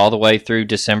continues all the way through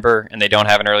December and they don't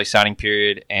have an early signing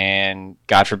period and,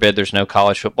 God forbid, there's no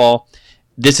college football,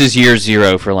 this is year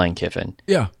 0 for Lane Kiffin.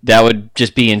 Yeah. That would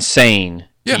just be insane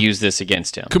to use this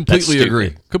against him. Completely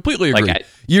agree.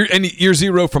 Year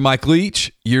 0 for Mike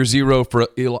Leach, year 0 for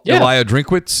Elijah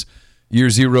Drinkwitz, year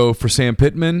 0 for Sam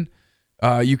Pittman.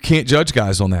 You can't judge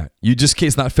guys on that. You just can't.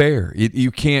 It's not fair. You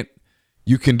can't.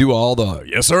 You can do all the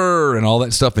yes sir and all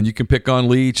that stuff, and you can pick on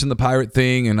Leach and the pirate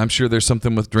thing, and I'm sure there's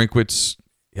something with Drinkwitz,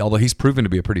 although he's proven to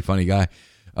be a pretty funny guy.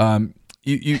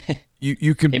 You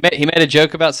can. He made a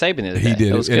joke about Saban the other day. He did.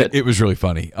 It was good. It was really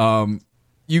funny.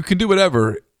 You can do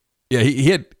whatever. Yeah,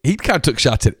 he kind of took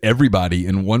shots at everybody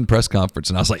in one press conference,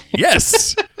 and I was like,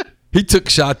 yes. He took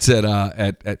shots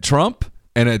at Trump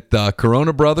and at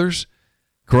Corona Bros.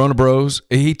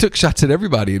 He took shots at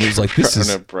everybody, and it was like,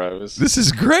 this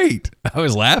is great. I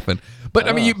was laughing, but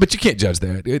I mean, you can't judge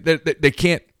that. They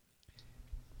can't.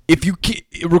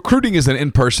 Recruiting is an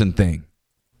in-person thing.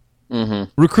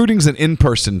 Mm-hmm. Recruiting's an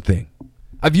in-person thing.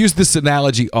 I've used this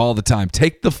analogy all the time.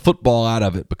 Take the football out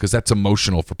of it because that's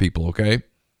emotional for people. Okay,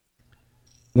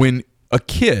 when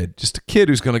just a kid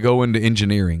who's going to go into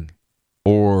engineering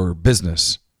or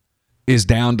business is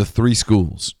down to 3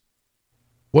 schools.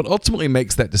 What ultimately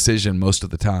makes that decision most of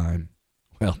the time,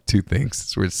 well, 2 things.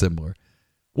 It's where it's similar.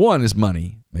 1 is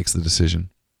money makes the decision.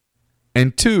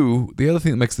 And 2, the other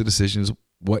thing that makes the decision is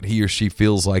what he or she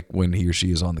feels like when he or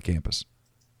she is on the campus.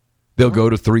 They'll go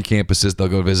to 3 campuses. They'll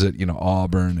go visit,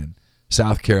 Auburn and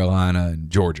South Carolina and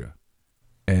Georgia.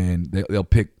 And they'll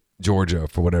pick Georgia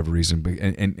for whatever reason.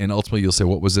 And ultimately you'll say,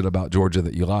 what was it about Georgia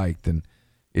that you liked? And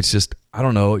it's just, I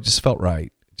don't know, it just felt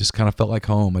right. It just kind of felt like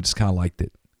home. I just kind of liked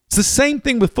it. It's the same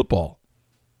thing with football.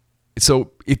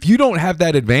 So if you don't have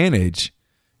that advantage,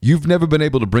 you've never been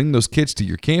able to bring those kids to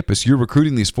your campus. You're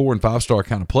recruiting these 4- and 5-star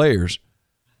kind of players,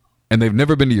 and they've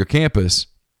never been to your campus.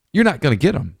 You're not going to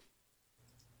get them.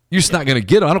 You're just not going to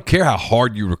get them. I don't care how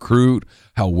hard you recruit,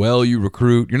 how well you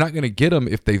recruit. You're not going to get them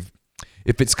if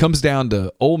it comes down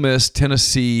to Ole Miss,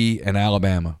 Tennessee, and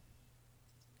Alabama.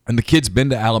 And the kid's been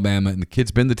to Alabama, and the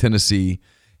kid's been to Tennessee,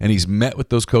 and he's met with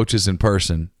those coaches in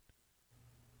person.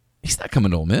 He's not coming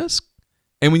to Ole Miss.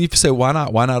 And when you say, why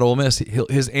not? Why not Ole Miss?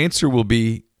 His answer will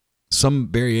be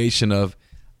some variation of,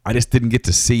 I just didn't get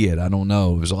to see it. I don't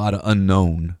know. There's a lot of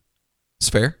unknown. It's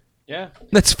fair. Yeah.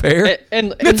 That's fair.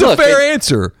 And that's a fair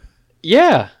answer.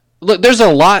 Yeah. Look, there's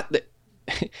a lot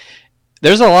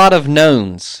of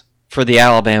knowns for the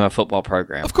Alabama football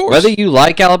program. Of course. Whether you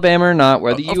like Alabama or not,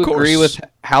 whether you agree with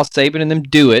how Saban and them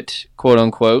do it, quote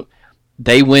unquote,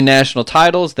 they win national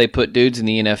titles. They put dudes in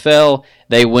the NFL.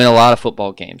 They win a lot of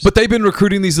football games. But they've been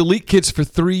recruiting these elite kids for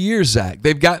 3 years, Zach.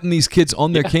 They've gotten these kids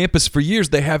on their campus for years.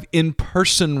 They have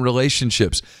in-person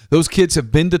relationships. Those kids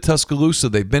have been to Tuscaloosa.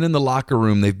 They've been in the locker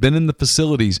room. They've been in the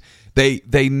facilities.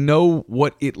 They know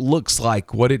what it looks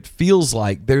like, what it feels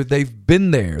like. They've been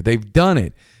there. They've done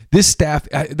it. This staff,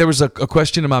 there was a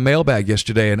question in my mailbag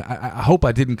yesterday, and I hope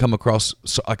I didn't come across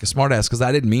like a smartass because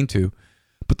I didn't mean to.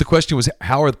 But the question was,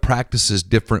 how are the practices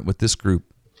different with this group?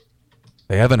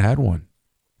 They haven't had one.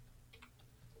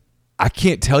 I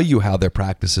can't tell you how their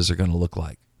practices are going to look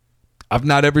like. I've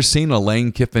not ever seen a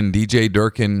Lane Kiffin, DJ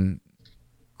Durkin,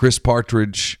 Chris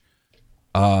Partridge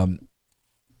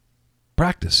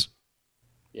practice.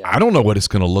 Yeah. I don't know what it's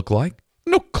going to look like.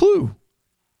 No clue.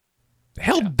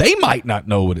 Hell, they might not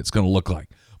know what it's going to look like.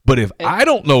 But if I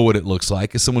don't know what it looks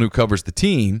like as someone who covers the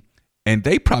team, and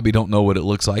they probably don't know what it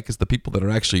looks like as the people that are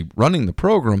actually running the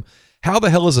program. How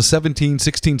the hell is a 16,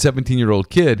 17-year-old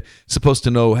kid supposed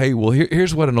to know, hey, well,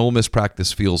 here's what an Ole Miss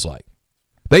practice feels like?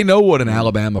 They know what an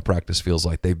Alabama practice feels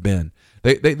like. They've been.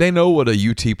 They know what a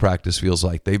UT practice feels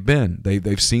like. They've been.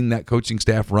 They've seen that coaching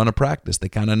staff run a practice. They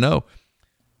kind of know.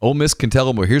 Ole Miss can tell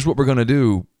them, well, here's what we're going to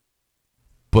do.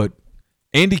 But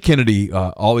Andy Kennedy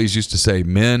always used to say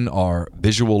men are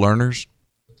visual learners.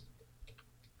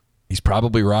 He's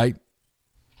probably right.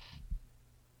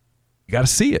 You got to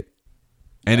see it.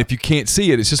 And if you can't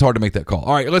see it, it's just hard to make that call.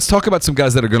 All right, let's talk about some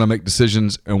guys that are going to make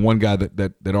decisions and one guy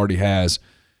that already has.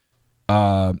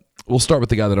 We'll start with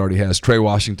the guy that already has. Trey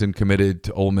Washington committed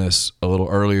to Ole Miss a little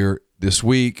earlier this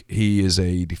week. He is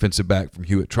a defensive back from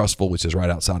Hewitt-Trussville, which is right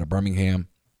outside of Birmingham.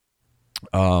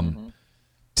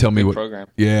 Tell me what program.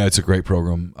 Yeah, it's a great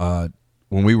program.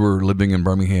 When we were living in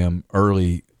Birmingham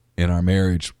early in our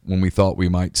marriage, when we thought we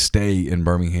might stay in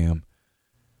Birmingham,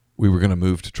 we were going to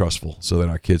move to Trussville so that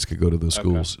our kids could go to those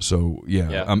schools. So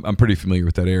yeah. I'm pretty familiar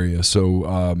with that area.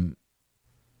 So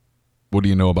what do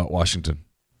you know about Washington?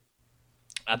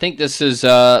 I think this is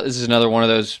another one of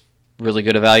those really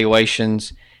good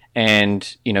evaluations,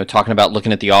 and talking about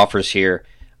looking at the offers here,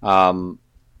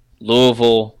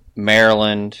 Louisville,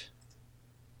 Maryland,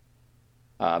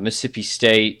 Mississippi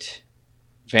State,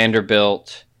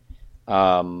 Vanderbilt.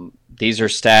 These are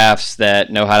staffs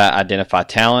that know how to identify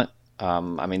talent.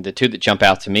 The two that jump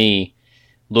out to me,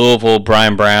 Louisville,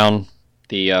 Brian Brown,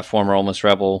 the former Ole Miss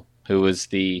Rebel, who was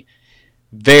the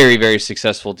very, very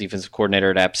successful defensive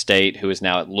coordinator at App State, who is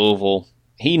now at Louisville.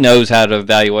 He knows how to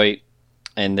evaluate.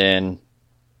 And then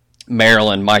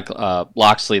Maryland, Mike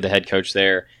Loxley, the head coach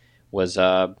there, was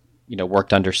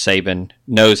worked under Saban,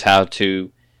 knows how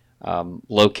to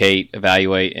locate,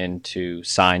 evaluate, and to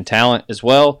sign talent as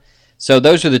well. So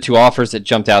those are the two offers that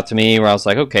jumped out to me, where I was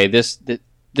like, okay, this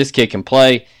kid can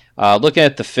play. Looking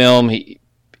at the film, he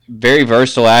very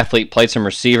versatile athlete, played some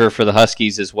receiver for the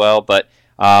Huskies as well, but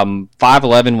 5'11",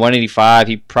 185,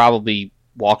 he probably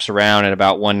walks around at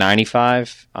about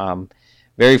 195.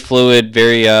 Very fluid,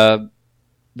 very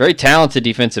talented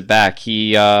defensive back.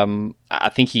 I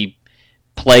think he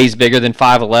plays bigger than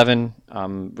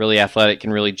 5'11", really athletic,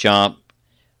 can really jump.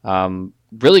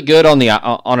 Really good on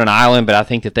an island, but I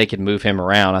think that they could move him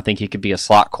around. I think he could be a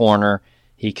slot corner.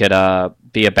 He could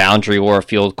be a boundary or a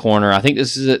field corner. I think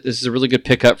this is a really good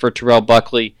pickup for Terrell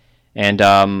Buckley. And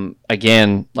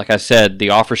again, like I said, the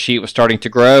offer sheet was starting to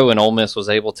grow, and Ole Miss was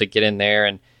able to get in there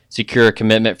and secure a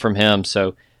commitment from him.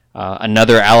 So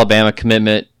another Alabama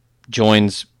commitment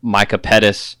joins Micah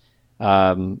Pettis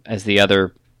as the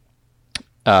other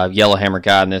Yellowhammer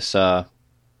guy in this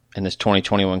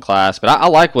 2021 class. But I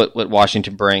like what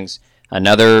Washington brings.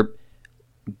 Another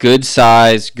good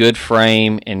size, good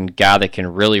frame, and guy that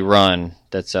can really run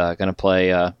that's going to play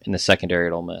in the secondary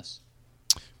at Ole Miss.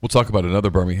 We'll talk about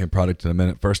another Birmingham product in a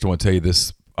minute. First, I want to tell you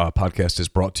this podcast is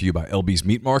brought to you by LB's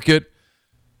Meat Market.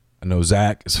 I know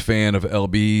Zach is a fan of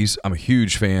LB's. I'm a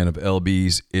huge fan of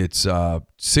LB's. It's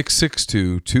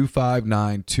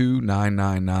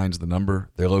 662-259-2999 is the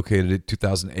number. They're located at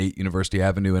 2008 University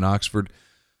Avenue in Oxford,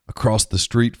 across the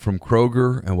street from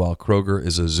Kroger. And while Kroger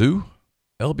is a zoo,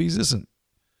 LB's isn't.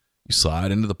 You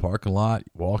slide into the parking lot,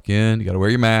 you walk in, you got to wear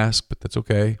your mask, but that's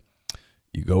okay.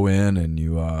 You go in and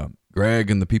you Greg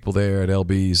and the people there at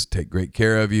LB's take great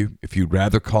care of you. If you'd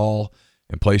rather call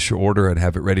and place your order and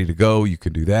have it ready to go, you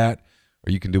can do that.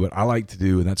 Or you can do what I like to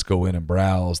do, and that's go in and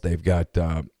browse. They've got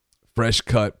fresh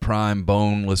cut, prime,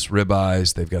 boneless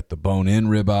ribeyes. They've got the bone-in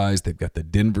ribeyes. They've got the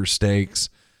Denver steaks,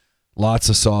 lots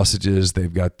of sausages.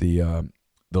 They've got the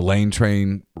Lane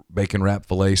Train bacon wrap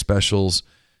filet specials,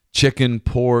 chicken,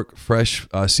 pork, fresh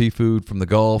seafood from the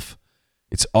Gulf.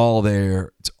 It's all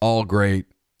there. It's all great.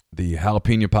 The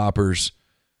jalapeno poppers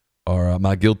are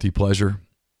my guilty pleasure.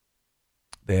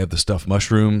 They have the stuffed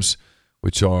mushrooms,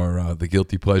 which are the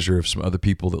guilty pleasure of some other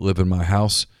people that live in my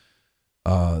house.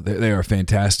 They are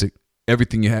fantastic.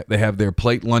 Everything they have there,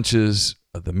 plate lunches,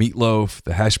 the meatloaf,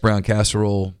 the hash brown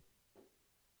casserole.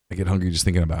 I get hungry just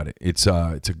thinking about it. It's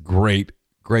a great,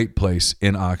 great place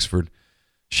in Oxford.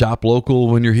 Shop local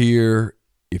when you're here.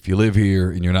 If you live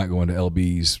here and you're not going to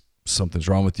LB's, something's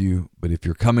wrong with you. But if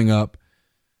you're coming up,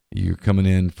 you're coming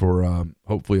in for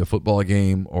hopefully a football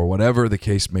game or whatever the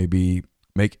case may be,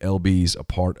 make LB's a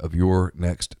part of your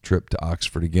next trip to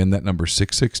Oxford. Again, that number is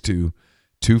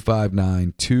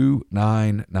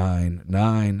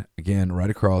 662-259-2999. Again, right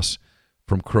across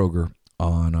from Kroger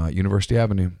on University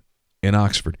Avenue in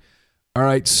Oxford. All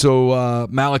right, so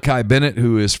Malachi Bennett,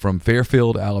 who is from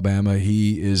Fairfield, Alabama,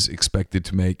 he is expected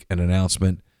to make an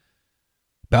announcement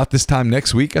about this time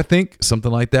next week, I think,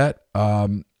 something like that.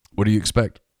 What do you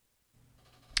expect?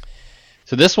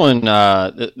 So this one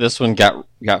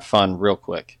got fun real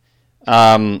quick.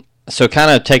 So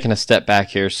kind of taking a step back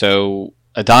here. So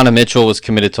Adonai Mitchell was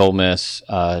committed to Ole Miss,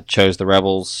 chose the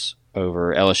Rebels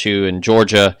over LSU and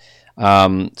Georgia.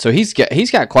 So he's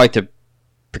got quite the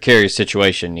precarious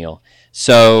situation, Neal.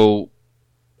 So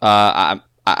I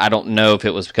don't know if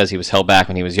it was because he was held back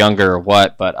when he was younger or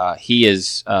what, but he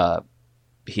is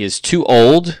too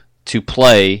old to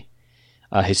play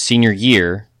his senior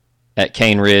year at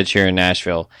Cane Ridge here in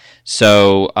Nashville.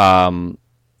 So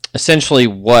essentially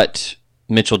what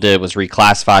Mitchell did was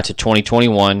reclassify to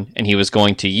 2021, and he was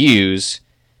going to use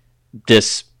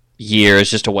this year as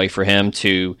just a way for him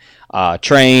to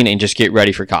train and just get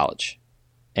ready for college.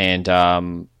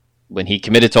 And when he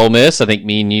committed to Ole Miss, I think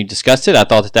me and you discussed it. I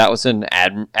thought that was an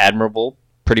admirable,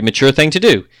 pretty mature thing to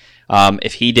do.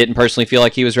 If he didn't personally feel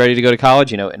like he was ready to go to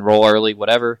college, enroll early,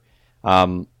 whatever,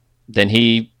 then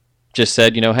he just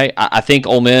said, hey, I think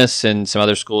Ole Miss and some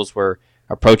other schools were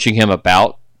approaching him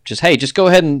about just go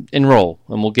ahead and enroll,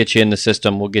 and we'll get you in the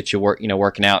system. We'll get you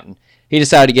working out. And he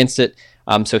decided against it.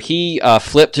 So he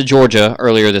flipped to Georgia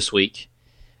earlier this week.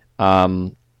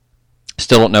 Still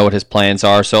don't know what his plans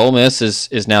are. So Ole Miss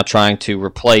is now trying to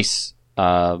replace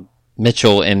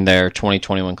Mitchell in their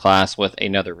 2021 class with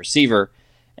another receiver,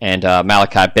 and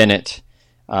Malachi Bennett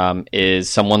is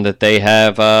someone that they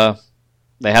have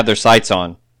their sights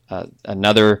on.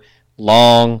 Another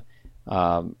long,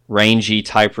 rangy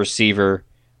type receiver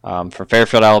from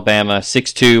Fairfield, Alabama,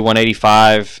 6'2",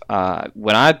 185.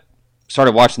 When I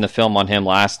started watching the film on him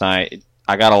last night,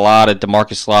 I got a lot of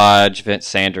DeMarcus Lodge, Vince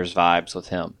Sanders vibes with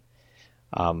him.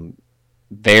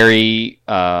 Very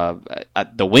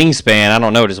the wingspan. I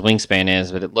don't know what his wingspan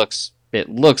is, but it looks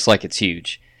like it's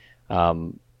huge.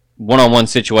 One-on-one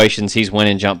situations, he's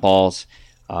winning jump balls.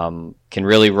 Can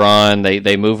really run.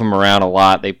 They move him around a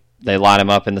lot. They line him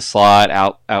up in the slot,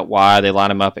 out wide. They line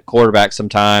him up at quarterback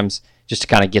sometimes, just to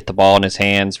kind of get the ball in his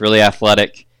hands. Really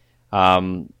athletic.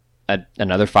 Another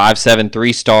 5'7",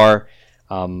 3-star.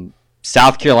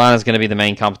 South Carolina is going to be the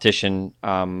main competition.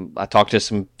 I talked to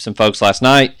some folks last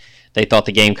night. They thought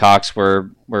the Gamecocks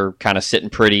were kind of sitting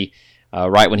pretty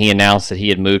right when he announced that he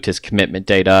had moved his commitment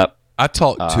date up. I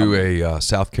talked to a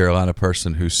South Carolina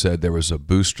person who said there was a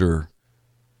booster.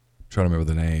 I'm trying to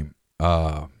remember the name.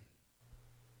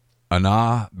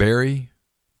 Anna Berry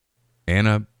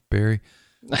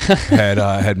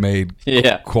had made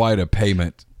quite a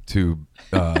payment to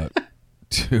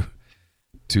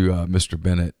Mr.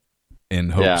 Bennett in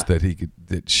hopes that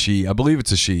I believe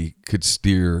it's a she, could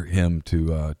steer him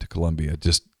to Columbia.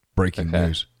 Just breaking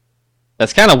news.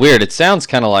 That's kind of weird. It sounds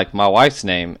kind of like my wife's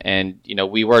name, and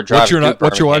we were driving.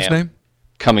 What's your wife's name?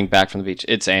 Coming back from the beach,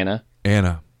 it's Anna.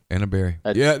 Anna Berry.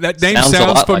 That name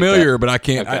sounds familiar, but I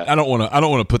can't. Okay. I don't want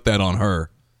to put that on her.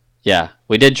 Yeah,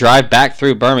 we did drive back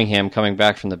through Birmingham coming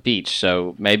back from the beach.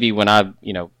 So maybe when I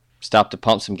stopped to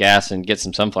pump some gas and get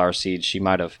some sunflower seeds, she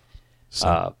might have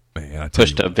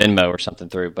pushed a Venmo or something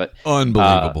through. But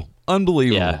unbelievable.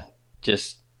 Yeah,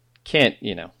 just can't.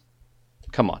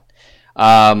 Come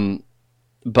on.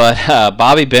 But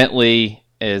Bobby Bentley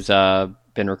has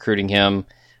been recruiting him.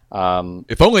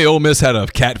 If only Ole Miss had a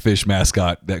catfish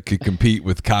mascot that could compete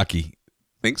with Cocky,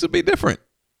 things would be different.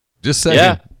 Just saying.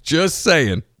 Yeah. Just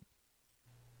saying.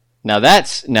 Now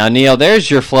Neal, there's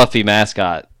your fluffy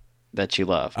mascot that you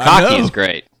love. Cocky is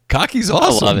great. Cocky's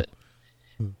awesome. I love it.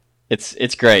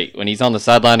 It's great when he's on the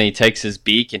sideline and he takes his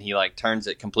beak and he turns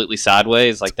it completely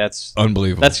sideways. That's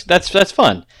unbelievable. That's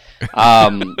fun.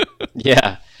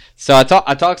 Yeah. So I talked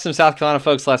to some South Carolina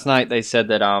folks last night. They said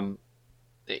that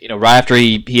right after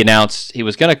he announced he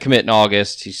was going to commit in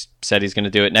August, he said he's going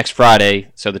to do it next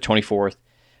Friday, so the 24th.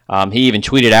 He even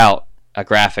tweeted out a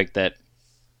graphic that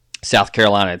South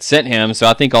Carolina had sent him, so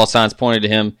I think all signs pointed to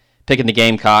him picking the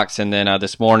Gamecocks. And then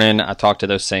this morning I talked to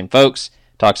those same folks,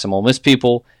 talked to some Ole Miss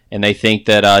people, and they think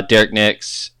that Derek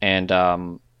Nix and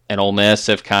Ole Miss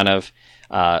have kind of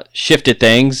shifted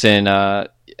things. And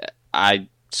I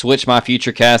switched my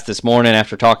future cast this morning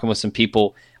after talking with some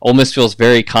people. Ole Miss feels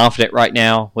very confident right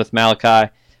now with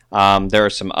Malachi. There are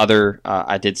some other.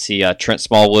 I did see Trent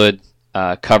Smallwood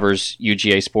covers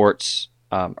UGA Sports,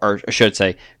 or I should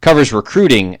say, covers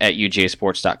recruiting at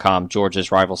UGAsports.com,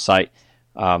 Georgia's rival site.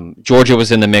 Georgia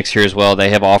was in the mix here as well. They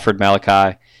have offered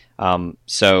Malachi.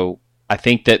 So I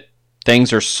think that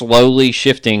things are slowly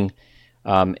shifting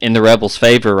in the Rebels'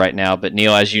 favor right now. But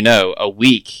Neal, as you know, a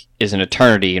week is an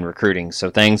eternity in recruiting,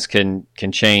 so things can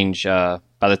change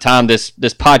by the time this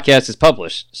podcast is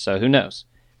published. So who knows?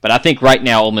 But I think right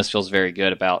now Ole Miss feels very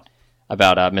good about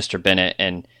Mr. Bennett,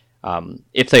 and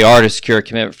If they are to secure a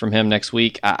commitment from him next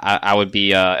week, I would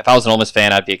be. If I was an Ole Miss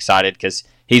fan, I'd be excited because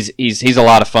he's a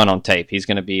lot of fun on tape. He's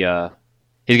going to be a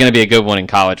good one in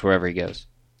college wherever he goes.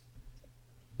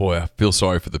 Boy, I feel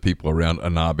sorry for the people around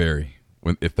Anaberry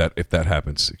if that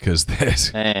happens because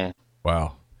that's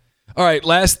wow. All right,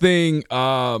 last thing.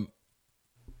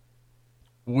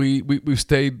 We've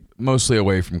stayed mostly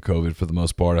away from COVID for the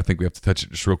most part. I think we have to touch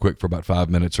it just real quick for about 5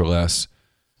 minutes or less.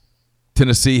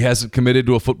 Tennessee hasn't committed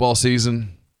to a football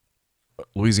season.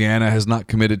 Louisiana has not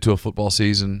committed to a football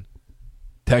season.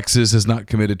 Texas has not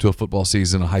committed to a football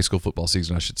season, a high school football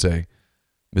season, I should say.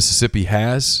 Mississippi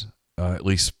has, at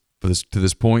least to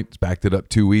this point. It's backed it up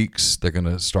 2 weeks. They're going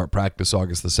to start practice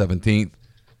August the 17th.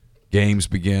 Games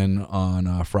begin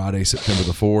on Friday, September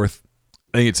the 4th.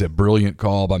 I think it's a brilliant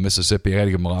call by Mississippi. I got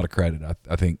to give them a lot of credit.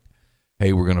 I think,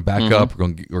 hey, we're going to back up. We're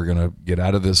going to get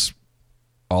out of this,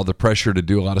 all the pressure to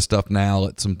do a lot of stuff now.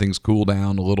 Let some things cool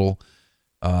down a little.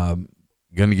 Going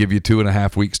to give you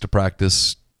 2.5 weeks to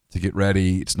practice to get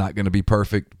ready. It's not going to be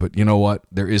perfect, but you know what?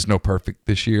 There is no perfect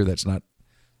this year.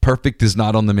 Perfect is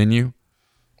not on the menu.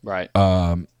 Right.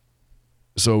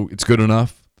 So it's good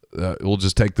enough. We'll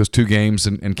just take those 2 games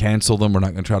and cancel them. We're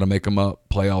not going to try to make them up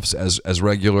playoffs as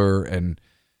regular and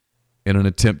in an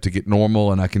attempt to get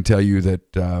normal. And I can tell you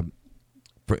that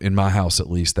in my house, at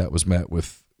least, that was met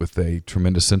with a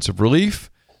tremendous sense of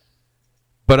relief.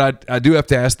 But I do have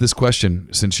to ask this question,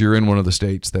 since you're in one of the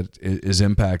states that is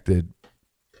impacted.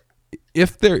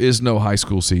 If there is no high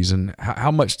school season,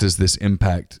 how much does this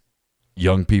impact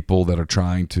young people that are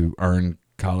trying to earn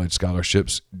college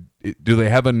scholarships? Do they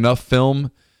have enough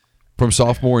film from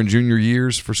sophomore and junior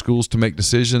years for schools to make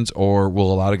decisions, or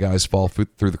will a lot of guys fall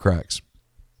through the cracks?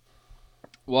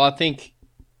 Well, I think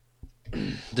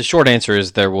the short answer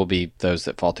is there will be those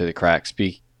that fall through the cracks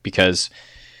because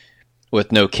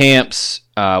with no camps,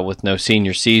 with no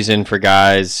senior season for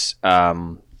guys,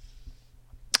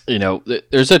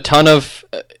 there's a ton of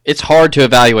 – it's hard to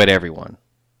evaluate everyone.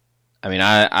 I mean,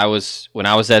 when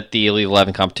I was at the Elite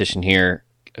 11 competition here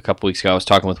a couple weeks ago, I was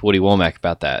talking with Woody Womack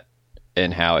about that.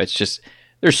 And how it's just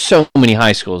there's so many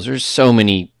high schools, there's so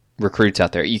many recruits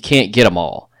out there. You can't get them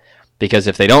all because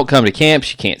if they don't come to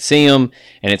camps, you can't see them,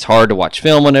 and it's hard to watch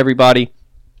film on everybody.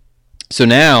 So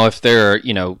now, if there are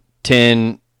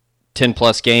 10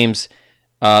 plus games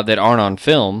that aren't on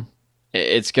film,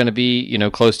 it's going to be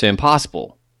close to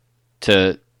impossible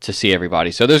to see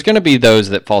everybody. So there's going to be those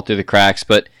that fall through the cracks,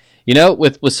 but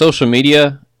with social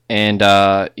media and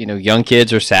young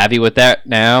kids are savvy with that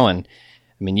now, and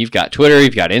I mean, you've got Twitter,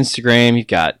 you've got Instagram, you've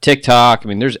got TikTok. I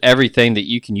mean, there's everything that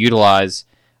you can utilize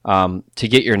to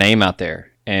get your name out there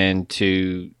and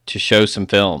to show some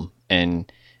film.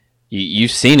 And you've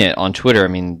seen it on Twitter. I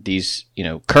mean, these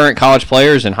current college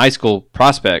players and high school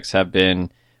prospects have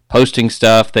been posting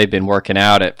stuff. They've been working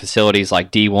out at facilities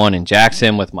like D1 in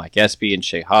Jackson with Mike Espy and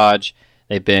Shea Hodge.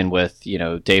 They've been with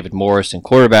David Morris in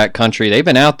quarterback country. They've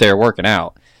been out there working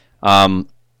out.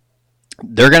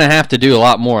 They're going to have to do a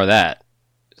lot more of that.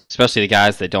 Especially the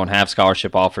guys that don't have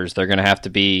scholarship offers, they're going to have to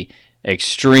be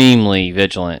extremely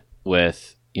vigilant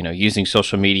with, using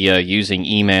social media, using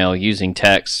email, using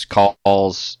text,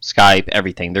 calls, Skype,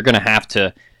 everything. They're going to have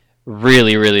to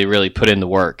really, really, really put in the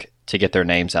work to get their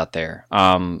names out there.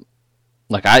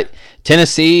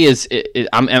 Tennessee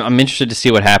I'm interested to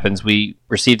see what happens. We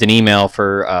received an email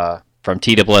from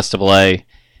TSSAA,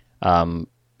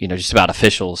 just about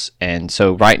officials, and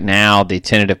so right now the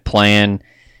tentative plan.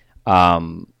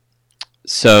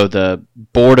 So the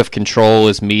Board of Control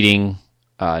is meeting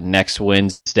next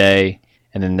Wednesday,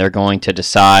 and then they're going to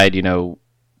decide, and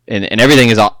everything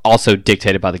is also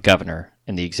dictated by the governor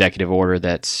and the executive order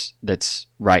that's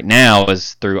right now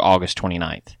is through August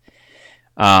 29th.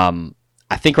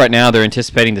 I think right now they're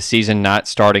anticipating the season not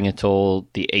starting until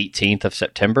the 18th of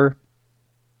September,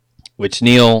 which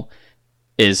Neal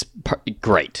is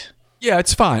great. Yeah,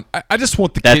 it's fine. I just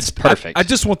want the That's kids. perfect. I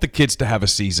just want the kids to have a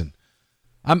season.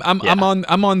 I'm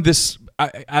on this.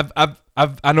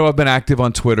 I know I've been active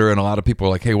on Twitter, and a lot of people are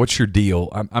like, "Hey, what's your deal?"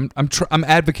 I'm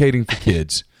advocating for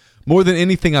kids more than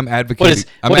anything. I'm advocating.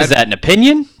 What is that? An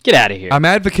opinion? Get out of here. I'm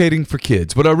advocating for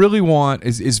kids. What I really want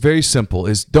is very simple: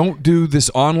 is don't do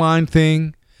this online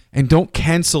thing, and don't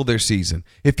cancel their season.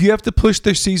 If you have to push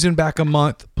their season back a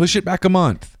month, push it back a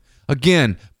month.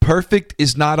 Again, perfect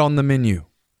is not on the menu.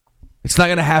 It's not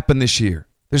going to happen this year.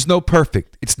 There's no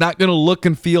perfect. It's not going to look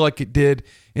and feel like it did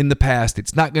in the past.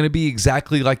 It's not going to be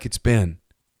exactly like it's been.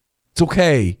 It's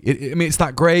okay. It's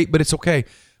not great, but it's okay.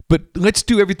 But let's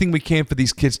do everything we can for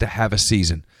these kids to have a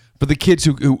season. For the kids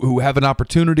who have an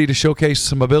opportunity to showcase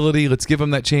some ability, let's give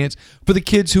them that chance. For the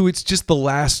kids who it's just the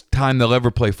last time they'll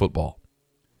ever play football.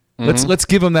 Let's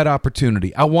give them that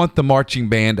opportunity. I want the marching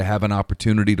band to have an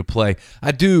opportunity to play.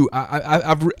 I do.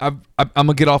 I'm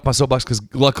gonna get off my soapbox because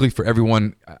luckily for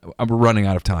everyone, I'm running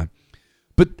out of time.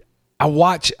 But I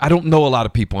don't know a lot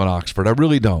of people in Oxford. I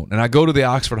really don't. And I go to the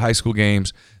Oxford high school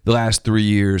games the last 3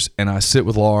 years, and I sit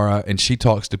with Laura, and she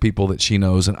talks to people that she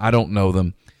knows, and I don't know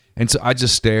them. And so I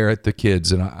just stare at the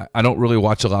kids, and I don't really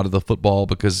watch a lot of the football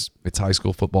because it's high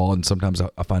school football, and sometimes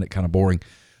I find it kind of boring.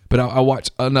 But I watch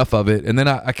enough of it, and then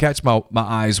I catch my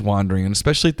eyes wandering, and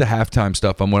especially at the halftime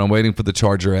stuff, when I'm waiting for the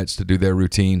Chargerettes to do their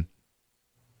routine,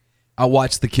 I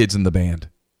watch the kids in the band.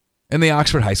 And the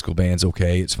Oxford high school band's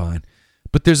okay, it's fine.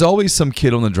 But there's always some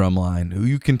kid on the drum line who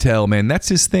you can tell, man, that's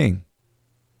his thing.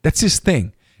 That's his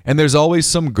thing. And there's always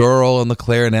some girl on the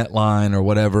clarinet line or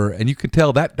whatever, and you can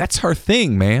tell that's her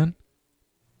thing, man.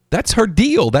 That's her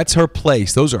deal. That's her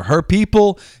place. Those are her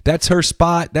people. That's her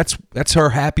spot. That's her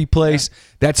happy place.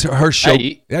 That's her show.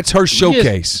 That's her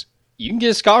showcase. You can get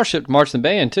a scholarship to march in the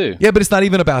band too. Yeah, but it's not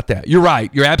even about that. You're right.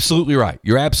 You're absolutely right.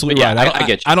 You're absolutely right. I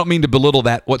get you. I don't mean to belittle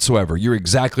that whatsoever. You're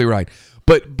exactly right.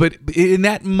 But in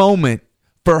that moment,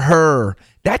 for her,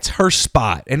 that's her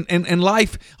spot. And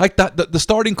life, like the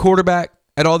starting quarterback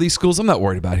at all these schools, I'm not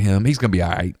worried about him. He's going to be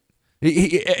all right.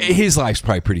 His life's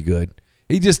probably pretty good.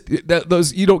 He just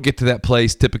those you don't get to that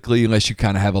place typically unless you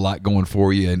kind of have a lot going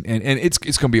for you, and it's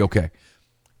going to be okay.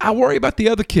 I worry about the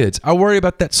other kids. I worry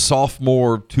about that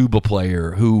sophomore tuba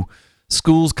player who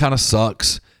schools kind of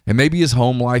sucks, and maybe his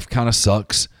home life kind of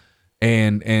sucks,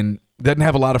 and doesn't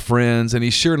have a lot of friends, and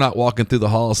he's sure not walking through the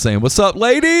halls saying, "What's up,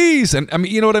 ladies?" And I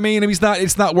mean, you know what I mean?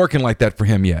 It's not working like that for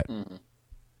him yet. Mm-hmm.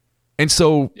 And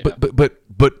so, yeah.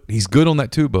 but he's good on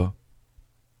that tuba,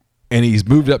 and he's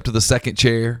moved up to the second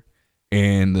chair,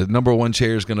 and the number one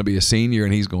chair is going to be a senior,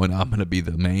 and he's going, I'm going to be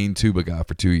the main tuba guy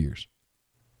for 2 years.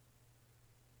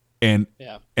 And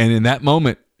in that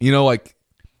moment,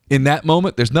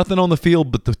 there's nothing on the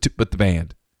field but the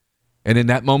band. And in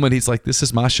that moment, he's like, this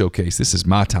is my showcase. This is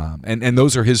my time. And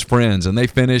those are his friends. And they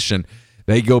finish and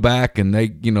they go back and they,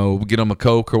 get them a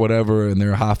Coke or whatever. And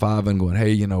they're high-fiving going,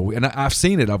 hey, and I've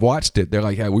seen it. I've watched it. They're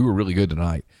like, hey, we were really good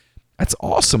tonight. That's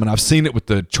awesome. And I've seen it with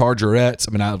the Chargerettes.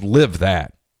 I mean, I've lived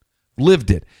that.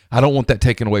 Lived it. I don't want that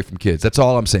taken away from kids. That's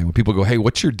all I'm saying. When people go, hey,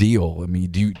 what's your deal? I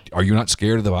mean, are you not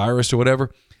scared of the virus or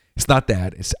whatever? It's not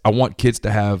that. I want kids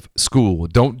to have school.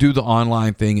 Don't do the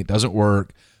online thing. It doesn't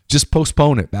work. Just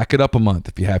postpone it. Back it up a month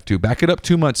if you have to. Back it up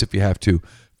 2 months if you have to.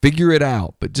 Figure it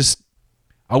out. But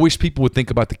I wish people would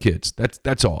think about the kids.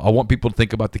 That's all. I want people to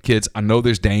think about the kids. I know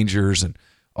there's dangers and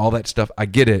all that stuff. I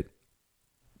get it.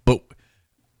 But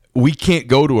we can't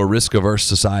go to a risk-averse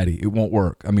society. It won't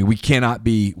work. I mean, we cannot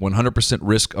be 100%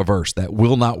 risk-averse. That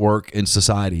will not work in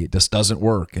society. It just doesn't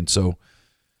work. And so,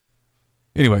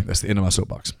 anyway, that's the end of my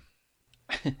soapbox.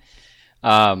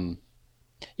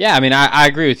 Yeah, I mean, I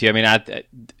agree with you. I mean,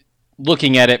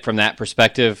 looking at it from that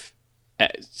perspective,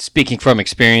 speaking from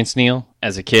experience, Neal,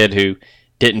 as a kid who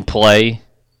didn't play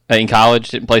in college,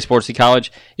 didn't play sports in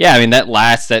college. Yeah, I mean,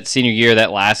 that senior year,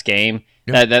 that last game,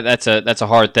 yeah. that's a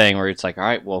hard thing where it's like, all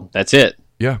right, well, that's it.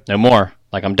 Yeah, no more.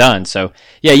 Like, I'm done. So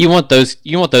yeah, you want those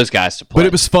guys to play. But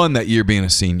it was fun that year being a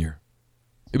senior.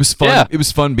 It was fun. Yeah. It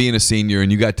was fun being a senior,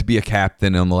 and you got to be a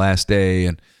captain on the last day,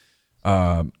 and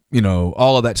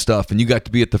all of that stuff, and you got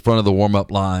to be at the front of the warm-up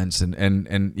lines, and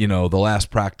the last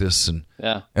practice, and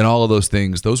all of those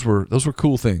things. Those were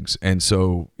cool things, and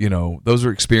so those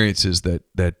are experiences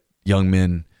that young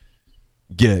men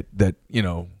get that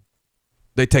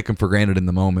they take them for granted in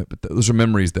the moment, but those are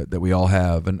memories that we all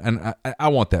have, and I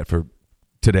want that for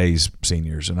today's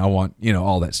seniors, and I want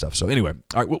all that stuff. So anyway,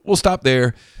 all right, we'll stop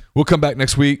there. We'll come back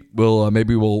next week. We'll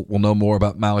know more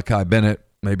about Malachi Bennett.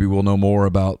 Maybe we'll know more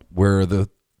about where the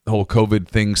whole COVID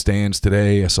thing stands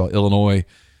today. I saw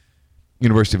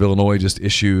University of Illinois just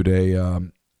issued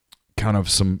a kind of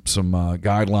some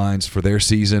guidelines for their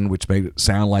season, which made it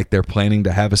sound like they're planning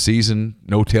to have a season.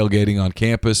 No tailgating on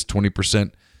campus,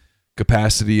 20%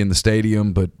 capacity in the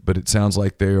stadium, but it sounds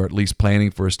like they're at least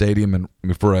planning for a stadium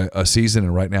and for a season.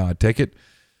 And right now, I'd take it.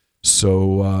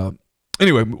 So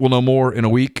anyway, we'll know more in a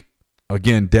week.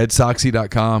 Again,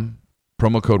 deadsoxy.com.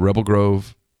 Promo code Rebel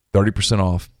Grove, 30%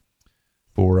 off.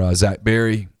 For Zach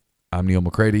Berry, I'm Neal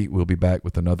McCready. We'll be back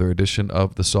with another edition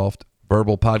of the Soft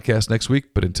Verbal Podcast next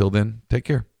week. But until then, take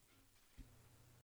care.